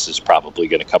that this is probably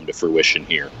going to come to fruition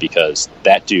here, because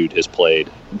that dude has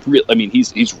played.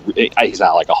 He's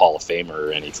not like a Hall of Famer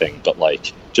or anything, but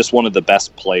like just one of the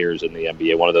best players in the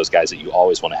NBA. One of those guys that you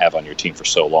always want to have on your team for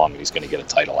so long, and he's going to get a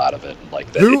title out of it. Like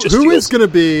that. Who's going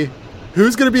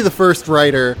to be the first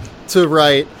writer to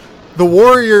write? The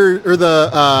Warrior or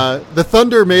the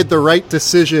Thunder made the right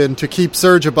decision to keep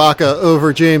Serge Ibaka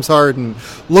over James Harden.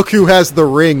 Look who has the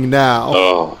ring now.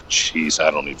 Oh, jeez,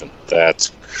 I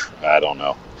don't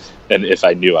know. And if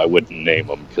I knew, I wouldn't name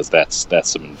him, because that's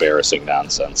some embarrassing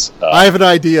nonsense. I have an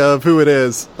idea of who it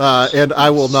is, and I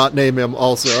will not name him.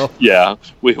 Also, yeah,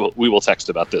 we will text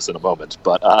about this in a moment.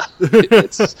 But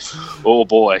it's oh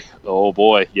boy,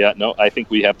 yeah, no, I think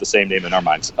we have the same name in our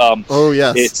minds. Oh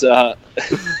yes, and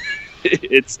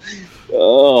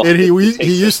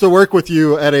he used to work with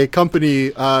you at a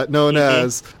company known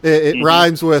as it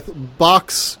rhymes with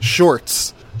Box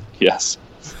Shorts. Yes.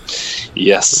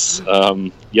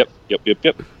 Yep.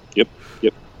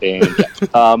 And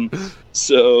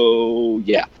so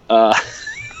yeah,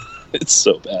 it's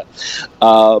so bad.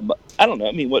 I don't know.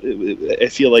 I mean, I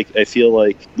feel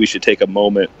like we should take a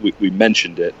moment. We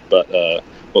mentioned it, but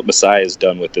what Masai has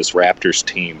done with this Raptors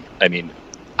team. I mean,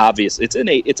 obviously it's an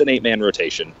 8-man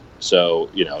rotation. So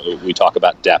we talk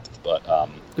about depth, but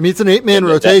it's an 8-man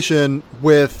rotation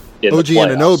with OG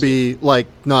Anunoby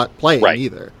not playing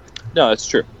either. No, it's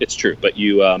true. But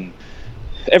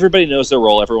everybody knows their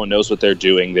role. Everyone knows what they're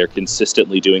doing. They're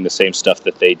consistently doing the same stuff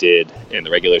that they did in the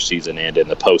regular season and in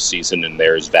the postseason, and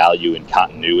there's value in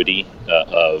continuity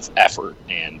of effort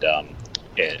and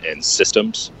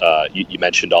systems. You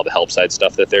mentioned all the help side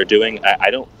stuff that they're doing. I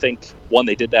don't think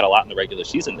they did that a lot in the regular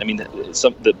season. I mean,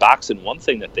 the box and one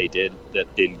thing that they did that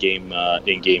in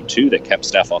game 2 that kept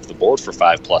Steph off the board for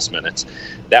 5+ minutes,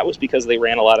 that was because they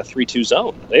ran a lot of 3-2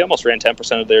 zone. They almost ran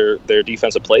 10% of their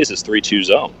defensive plays as 3-2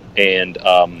 zone, and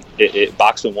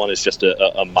box and one is just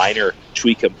a minor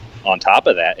tweak on top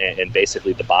of that, and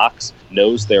basically the box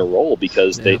knows their role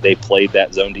because they played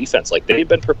that zone defense. Like, they've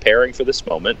been preparing for this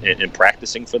moment and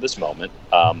practicing for this moment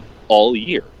all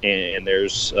year. And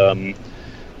there's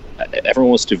everyone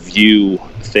wants to view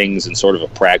things in sort of a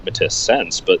pragmatist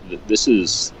sense, but this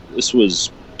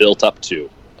was built up to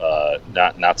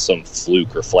not some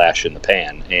fluke or flash in the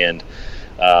pan. And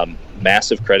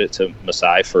massive credit to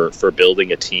Masai for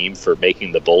building a team, for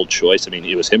making the bold choice. I mean,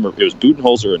 it was him, it was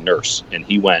Budenholzer and Nurse, and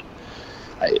he went.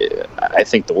 I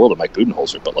think the world of Mike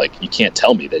Budenholzer, but you can't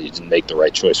tell me that he didn't make the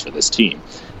right choice for this team.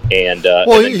 And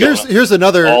here's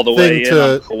another all the thing way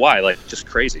to Kawhi, just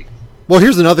crazy. Well,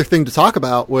 here's another thing to talk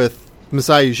about with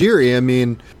Masai Ujiri. I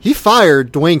mean, he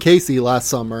fired Dwayne Casey last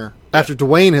summer after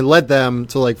Dwayne had led them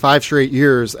to 5 straight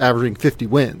years, averaging 50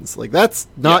 wins. That's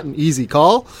not an easy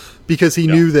call, because he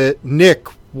knew that Nick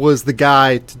was the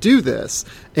guy to do this.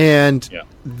 And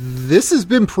this has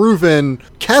been proven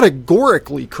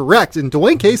categorically correct. And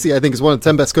Dwayne Casey, I think, is one of the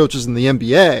 10 best coaches in the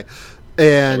NBA.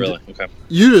 And really? Okay.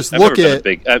 You just look at...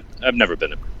 I've never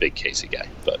been a big Casey guy,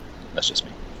 but that's just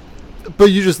me. But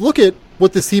you just look at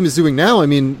what this team is doing now. I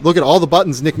mean, look at all the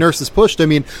buttons Nick Nurse has pushed. I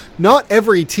mean, not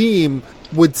every team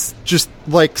would just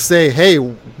say, hey,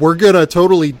 we're going to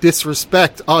totally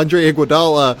disrespect Andre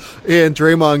Iguodala and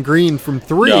Draymond Green from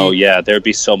 3. No, yeah, there'd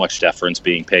be so much deference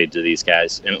being paid to these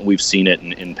guys. And we've seen it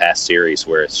in past series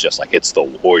where it's just it's the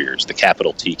Warriors, the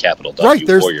capital T, capital W. Right,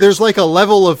 there's Warriors. a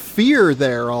level of fear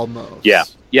there almost.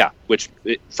 Yeah, which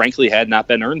frankly had not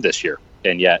been earned this year.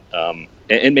 And yet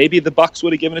And maybe the Bucks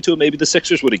would have given it to him. Maybe the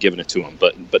Sixers would have given it to him.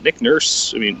 But Nick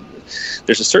Nurse, I mean,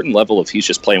 there's a certain level of he's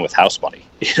just playing with house money.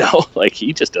 Like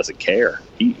he just doesn't care.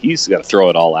 He's got to throw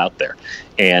it all out there.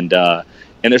 And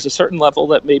there's a certain level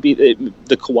that maybe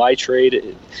the Kawhi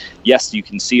trade, yes, you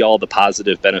can see all the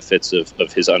positive benefits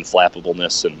of his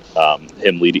unflappableness and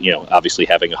him leading, obviously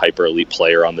having a hyper elite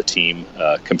player on the team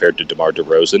compared to DeMar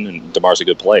DeRozan. And DeMar's a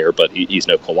good player, but he's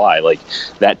no Kawhi. Like,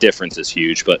 that difference is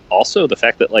huge. But also the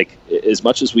fact that, like, as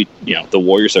much as the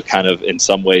Warriors have kind of in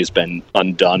some ways been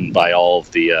undone by all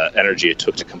of the energy it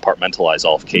took to compartmentalize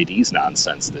all of KD's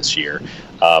nonsense this year,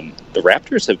 the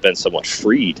Raptors have been somewhat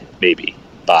freed, maybe,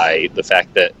 by the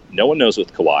fact that no one knows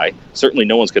with Kawhi. Certainly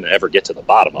no one's going to ever get to the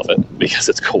bottom of it because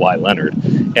it's Kawhi Leonard.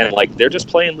 And, like, they're just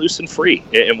playing loose and free.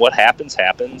 And what happens,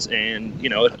 and,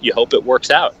 you hope it works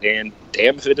out. And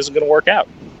damn if it isn't going to work out.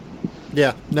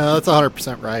 Yeah, no, that's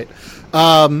 100% right.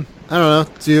 I don't know.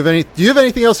 Do you have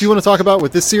anything else you want to talk about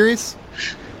with this series?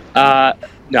 No,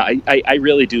 I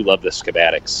really do love the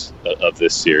schematics of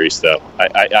this series, though.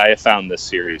 I have found this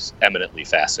series eminently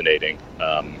fascinating.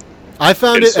 I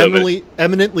found it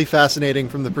eminently fascinating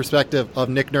from the perspective of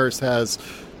Nick Nurse has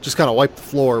just kind of wiped the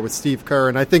floor with Steve Kerr,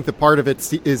 and I think the part of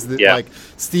it is that like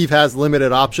Steve has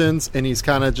limited options, and he's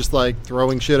kind of just like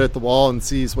throwing shit at the wall and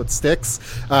sees what sticks,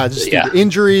 due to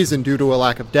injuries and due to a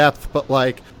lack of depth. But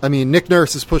like, I mean, Nick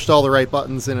Nurse has pushed all the right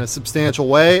buttons in a substantial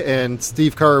way, and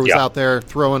Steve Kerr was out there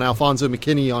throwing Alfonso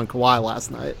McKinney on Kawhi last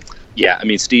night. Yeah, I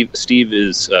mean, Steve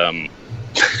is.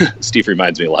 Steve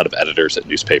reminds me a lot of editors at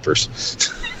newspapers.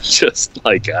 Just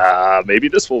like, maybe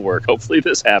this will work. Hopefully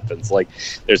this happens. Like,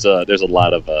 there's a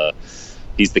lot of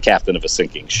he's the captain of a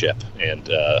sinking ship, and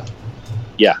I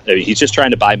mean, he's just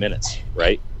trying to buy minutes,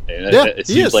 right? And it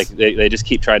seems like they just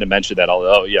keep trying to mention that.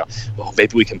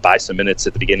 Maybe we can buy some minutes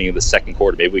at the beginning of the second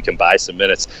quarter. Maybe we can buy some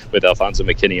minutes with Alfonso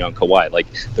McKinney on Kawhi. Like,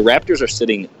 the Raptors are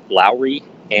sitting Lowry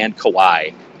and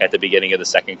Kawhi at the beginning of the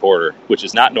second quarter, which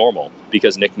is not normal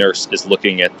because Nick Nurse is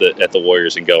looking at the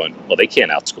Warriors and going, well, they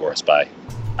can't outscore us by,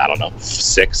 I don't know,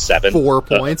 6, 7, 4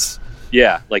 points.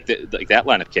 Like that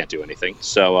lineup can't do anything.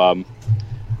 So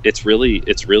it's really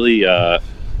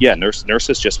Nurse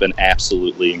has just been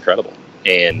absolutely incredible.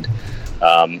 And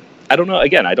I don't know.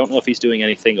 Again, I don't know if he's doing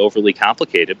anything overly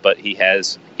complicated, but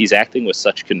he's acting with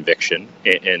such conviction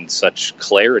and such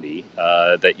clarity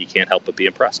that you can't help but be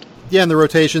impressed. Yeah, and the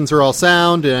rotations are all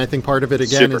sound, and I think part of it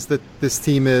again is that this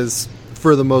team is,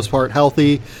 for the most part,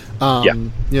 healthy.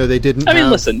 They didn't. I mean,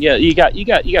 listen. Yeah, you got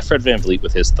Fred VanVleet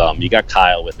with his thumb. You got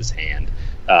Kyle with his hand.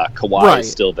 Kawhi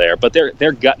is still there, but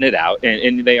they're gutting it out,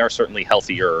 and they are certainly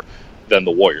healthier than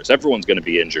the Warriors. Everyone's going to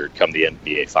be injured come the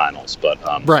NBA Finals, but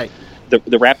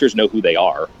the Raptors know who they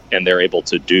are, and they're able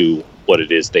to do what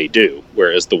it is they do,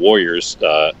 whereas the Warriors,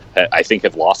 I think,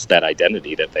 have lost that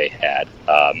identity that they had.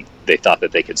 They thought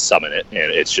that they could summon it,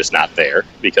 and it's just not there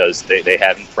because they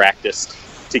hadn't practiced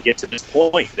to get to this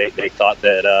point. They thought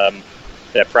that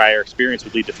that prior experience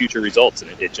would lead to future results,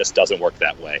 and it just doesn't work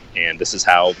that way. And this is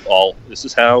how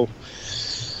the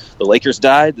Lakers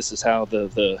died. This is how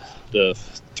the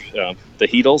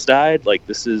Heatles died. Like,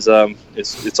 this is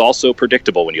it's also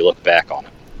predictable when you look back on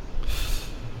it.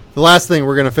 The last thing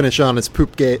we're going to finish on is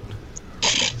Poopgate.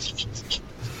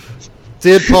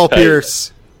 Did Paul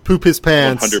Pierce poop his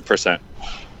pants 100%.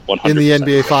 in the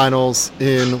NBA Finals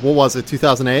in, what was it,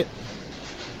 2008?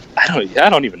 I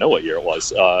don't even know what year it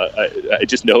was. I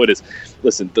just know it is.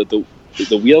 Listen, the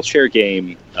wheelchair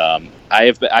game. I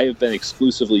have been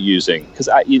exclusively using, because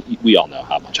we all know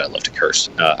how much I love to curse.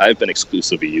 I've been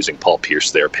exclusively using Paul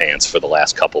Pierce their pants for the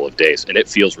last couple of days, and it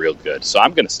feels real good. So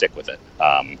I'm going to stick with it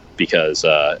because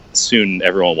soon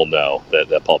everyone will know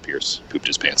that Paul Pierce pooped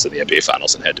his pants in the NBA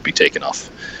Finals and had to be taken off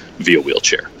via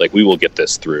wheelchair. Like, we will get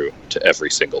this through to every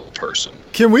single person.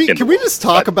 Can we just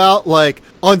talk about, like,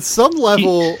 on some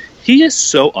level? He is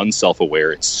so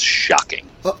unself-aware. It's shocking.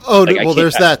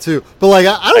 There's that too. But like,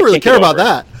 I don't really care about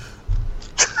that.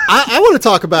 I want to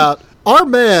talk about our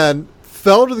man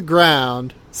fell to the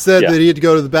ground, said that he had to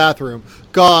go to the bathroom,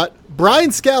 got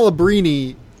Brian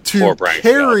Scalabrine to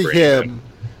carry him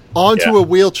onto a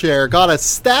wheelchair, got a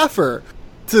staffer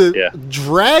to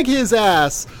drag his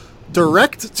ass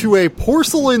direct to a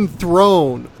porcelain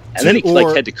throne. And then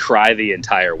he had to cry the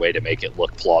entire way to make it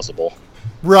look plausible.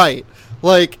 Right.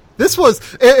 Like, this was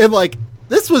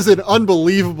an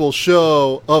unbelievable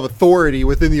show of authority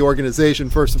within the organization,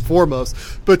 first and foremost.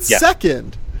 But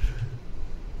second,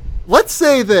 let's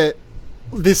say that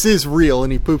this is real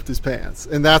and he pooped his pants,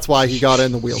 and that's why he got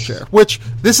in the wheelchair, which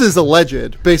this is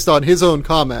alleged based on his own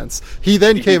comments. He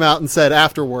then came out and said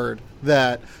afterward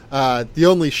that the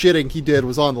only shitting he did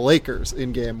was on the Lakers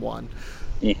in Game 1.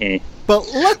 Mm-hmm. But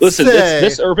listen, say...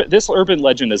 this urban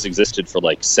legend has existed for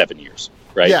like 7 years,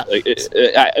 right? Yeah.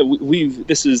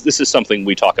 This is something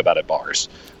we talk about at bars,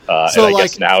 and I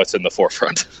guess now it's in the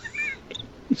forefront.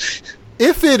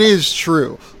 If it is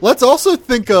true, let's also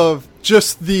think of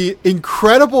just the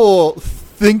incredible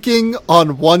thinking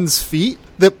on one's feet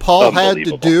that Paul had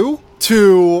to do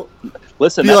to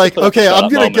be like, okay, I'm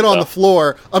going to get on the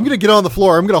floor. I'm going to get on the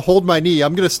floor. I'm going to hold my knee.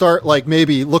 I'm going to start like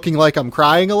maybe looking like I'm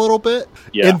crying a little bit.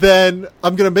 Yeah. And then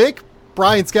I'm going to make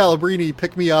Brian Scalabrine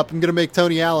pick me up. I'm going to make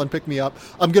Tony Allen pick me up.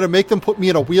 I'm going to make them put me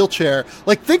in a wheelchair.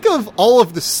 Like, think of all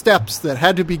of the steps that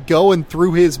had to be going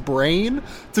through his brain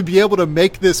to be able to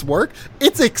make this work.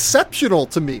 It's exceptional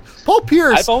to me. Paul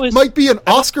Pierce might be an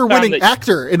Oscar-winning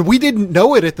actor, and we didn't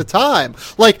know it at the time.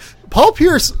 Like, Paul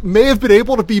Pierce may have been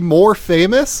able to be more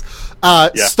famous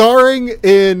starring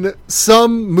in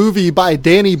some movie by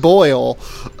Danny Boyle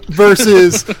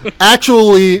versus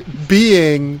actually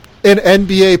being an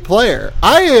NBA player.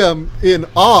 I am in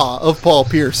awe of Paul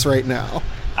Pierce right now.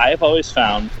 I have always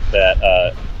found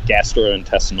that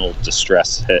gastrointestinal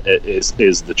distress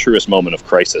is the truest moment of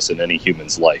crisis in any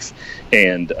human's life.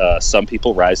 And some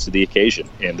people rise to the occasion,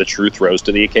 and the truth rose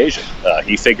to the occasion.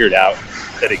 He figured out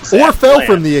that exact or fell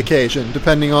from the occasion,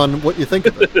 depending on what you think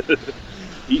of it.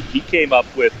 He came up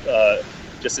with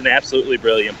just an absolutely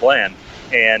brilliant plan.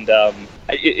 And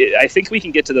I think we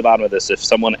can get to the bottom of this if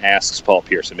someone asks Paul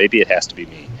Pierce, and maybe it has to be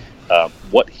me,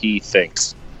 what he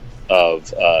thinks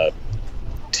of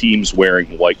teams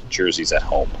wearing white jerseys at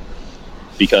home.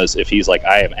 Because if he's like,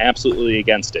 I am absolutely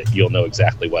against it, you'll know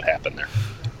exactly what happened there.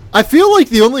 I feel like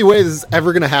the only way this is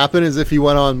ever going to happen is if he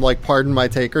went on, like, Pardon My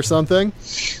Take or something.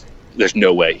 There's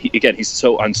no way. He's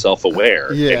so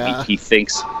unself-aware. Yeah. And he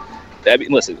thinks... I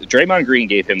mean, listen, Draymond Green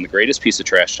gave him the greatest piece of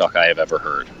trash talk I have ever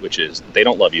heard, which is, they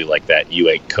don't love you like that, you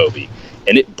ain't Kobe.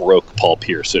 And it broke Paul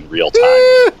Pierce in real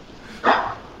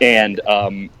time. And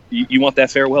you want that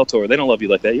farewell tour, they don't love you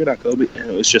like that, you're not Kobe. And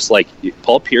it was just like,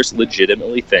 Paul Pierce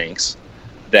legitimately thinks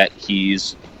that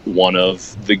he's one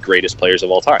of the greatest players of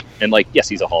all time. And, like, yes,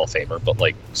 he's a Hall of Famer, but,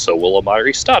 like, so will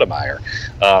Amari Stoudemire.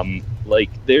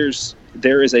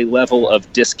 There is a level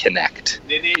of disconnect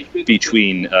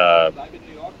between...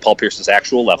 Paul Pierce's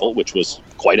actual level, which was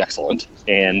quite excellent,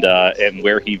 and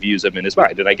where he views him in his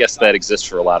mind. And I guess that exists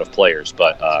for a lot of players,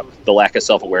 but the lack of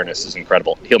self-awareness is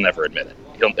incredible. He'll never admit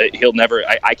it. He'll never.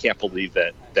 I can't believe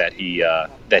that he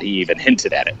even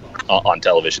hinted at it on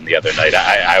television the other night.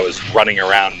 I was running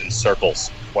around in circles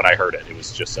when I heard it. I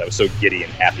was so giddy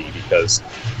and happy because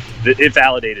it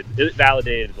validated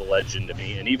the legend to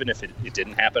me. And even if it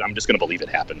didn't happen, I'm just going to believe it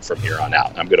happened from here on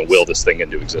out. I'm going to will this thing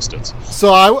into existence.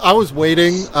 So I was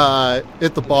waiting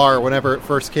at the bar whenever it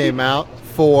first came out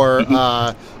for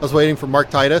I was waiting for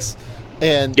Mark Titus,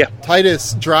 and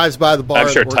Titus drives by the bar. I'm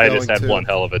sure Titus had one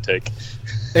hell of a take.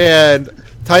 And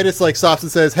Titus stops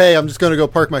and says, "Hey, I'm just going to go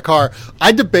park my car."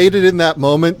 I debated in that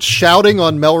moment, shouting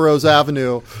on Melrose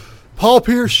Avenue, Paul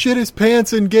Pierce shit his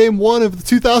pants in Game 1 of the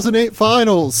 2008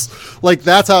 Finals. Like,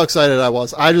 that's how excited I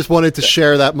was. I just wanted to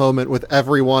share that moment with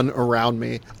everyone around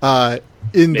me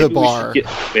in the bar.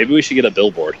 Maybe we should get a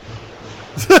billboard.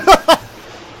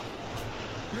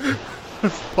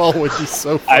 Paul would be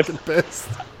so fucking pissed.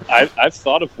 I've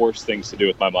thought of worse things to do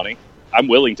with my money. I'm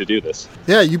willing to do this.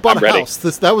 Yeah, you bought a house.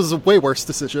 That was a way worse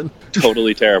decision.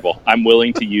 Totally terrible. I'm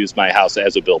willing to use my house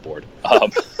as a billboard.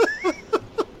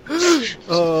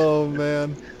 Oh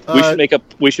man,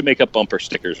 we should make up bumper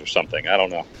stickers or something. I don't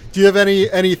know. Do you have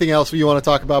anything else you want to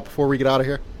talk about before we get out of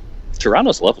here?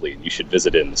 Toronto's lovely, and you should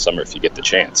visit it in the summer if you get the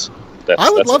chance. I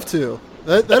would love to.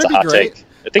 That'd be great.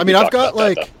 I've got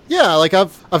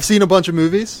I've seen a bunch of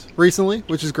movies recently,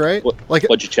 which is great.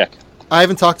 What'd you check? I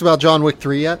haven't talked about John Wick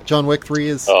 3 yet. John Wick 3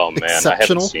 is exceptional. I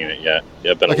haven't seen it yet.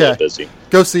 Yeah, I've been a little busy.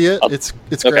 Go see it.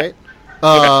 It's great.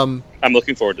 I'm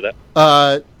looking forward to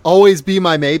that. Always Be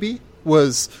My Maybe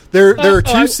was there. There are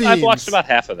two scenes. I've watched about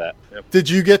half of that. Yep. Did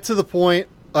you get to the point?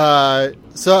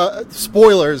 So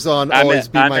spoilers on Always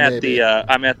Be My Maybe.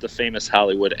 I'm at the famous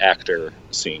Hollywood actor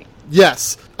scene.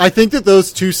 Yes, I think that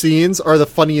those two scenes are the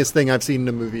funniest thing I've seen in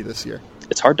a movie this year.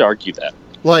 It's hard to argue that.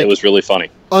 It was really funny.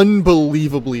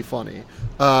 Unbelievably funny.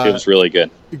 It was really good.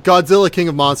 Godzilla King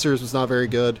of Monsters was not very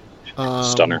good.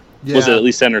 Stunner. Yeah. Was it at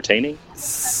least entertaining?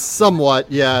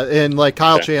 Somewhat, yeah. And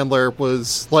Kyle Chandler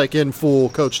was in full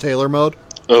Coach Taylor mode.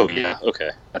 Oh yeah, okay.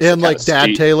 And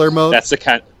Dad Taylor mode. That's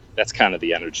kind of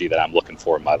the energy that I'm looking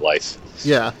for in my life.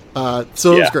 Yeah.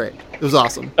 So it was great. It was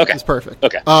awesome. Okay. It was perfect.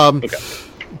 Okay.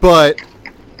 But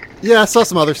yeah, I saw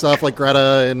some other stuff like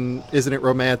Greta and Isn't It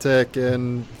Romantic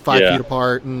and 5 Feet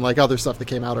Apart and other stuff that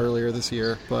came out earlier this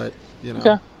year. But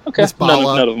okay.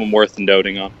 None of them worth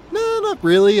noting on. No, Not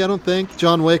really, I don't think.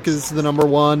 John Wick is the number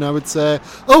one, I would say.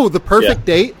 Oh, The Perfect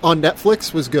Date on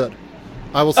Netflix was good.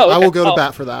 I will go to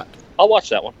bat for that. I'll watch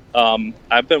that one.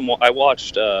 I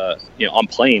watched, on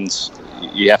planes,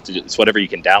 you have to, it's whatever you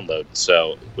can download.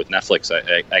 So with Netflix,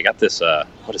 I got this,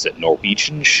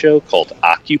 Norwegian show called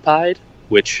Occupied,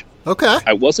 which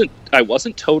I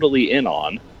wasn't totally in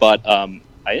on, but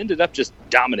I ended up just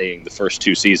dominating the first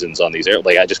 2 seasons on these.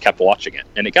 Like, I just kept watching it,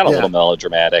 and it got a little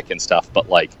melodramatic and stuff. But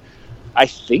like, I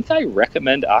think I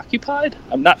recommend Occupied.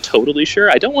 I'm not totally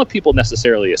sure. I don't want people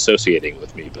necessarily associating it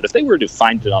with me, but if they were to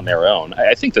find it on their own,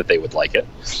 I think that they would like it.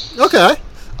 Okay.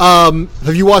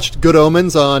 Have you watched Good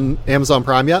Omens on Amazon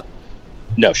Prime yet?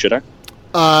 No, should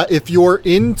I? If you're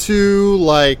into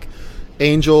like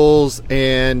angels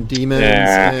and demons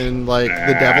and like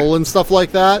the devil and stuff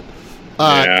like that,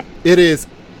 it is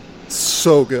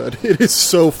so good. It is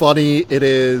so funny. It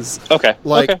is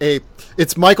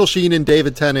it's Michael Sheen and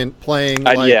David Tennant playing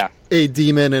a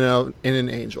demon and an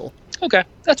angel. Okay,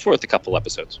 that's worth a couple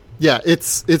episodes. Yeah,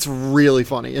 it's really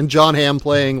funny, and John Hamm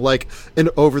playing like an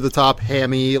over the top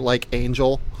hammy like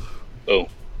angel. Oh,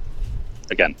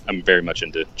 again, I'm very much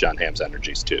into John Hamm's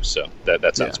energies too, so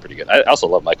that sounds pretty good. I also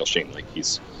love Michael Sheen. Like,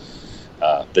 he's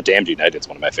The Damned United is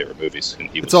one of my favorite movies, and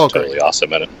he was totally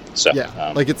awesome in it. So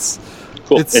it's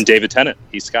cool. And David Tennant,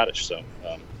 he's Scottish, so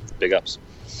big ups.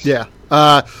 Yeah.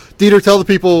 Dieter, tell the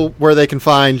people where they can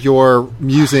find your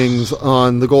musings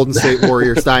on the Golden State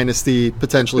Warriors dynasty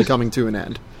potentially coming to an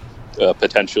end.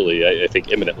 Potentially, I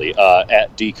think imminently.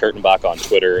 At D Kurtenbach on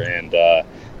Twitter, and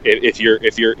if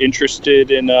you're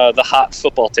interested in the hot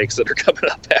football takes that are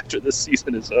coming up after this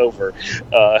season is over,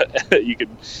 you can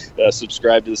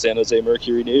subscribe to the San Jose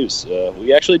Mercury News.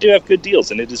 We actually do have good deals,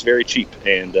 and it is very cheap,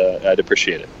 and I'd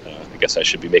appreciate it. I guess I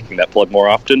should be making that plug more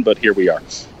often, but here we are.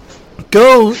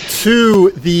 Go to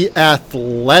The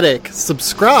Athletic.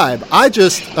 Subscribe. I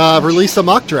just released a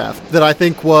mock draft that I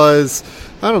think was,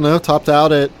 topped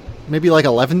out at maybe like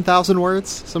 11,000 words,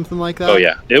 something like that. Oh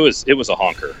yeah, it was a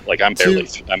honker. Like, I'm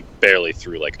barely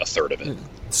through like a third of it.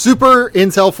 Super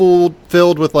intel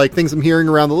filled with like things I'm hearing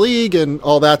around the league and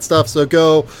all that stuff. So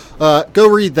go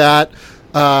read that.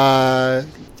 I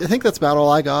think that's about all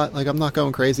I got. Like, I'm not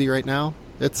going crazy right now.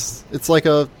 It's like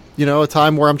a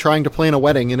time where I'm trying to plan a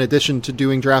wedding in addition to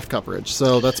doing draft coverage.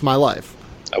 So that's my life.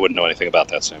 I wouldn't know anything about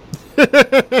that, Sam.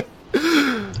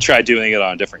 Try doing it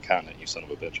on a different continent, you son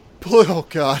of a bitch. Oh,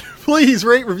 God. Please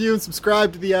rate, review, and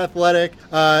subscribe to The Athletic.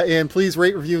 And please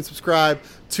rate, review, and subscribe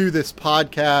to this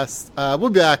podcast. We'll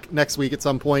be back next week at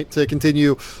some point to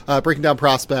continue breaking down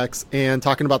prospects and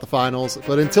talking about the finals.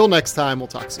 But until next time, we'll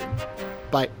talk soon.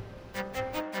 Bye.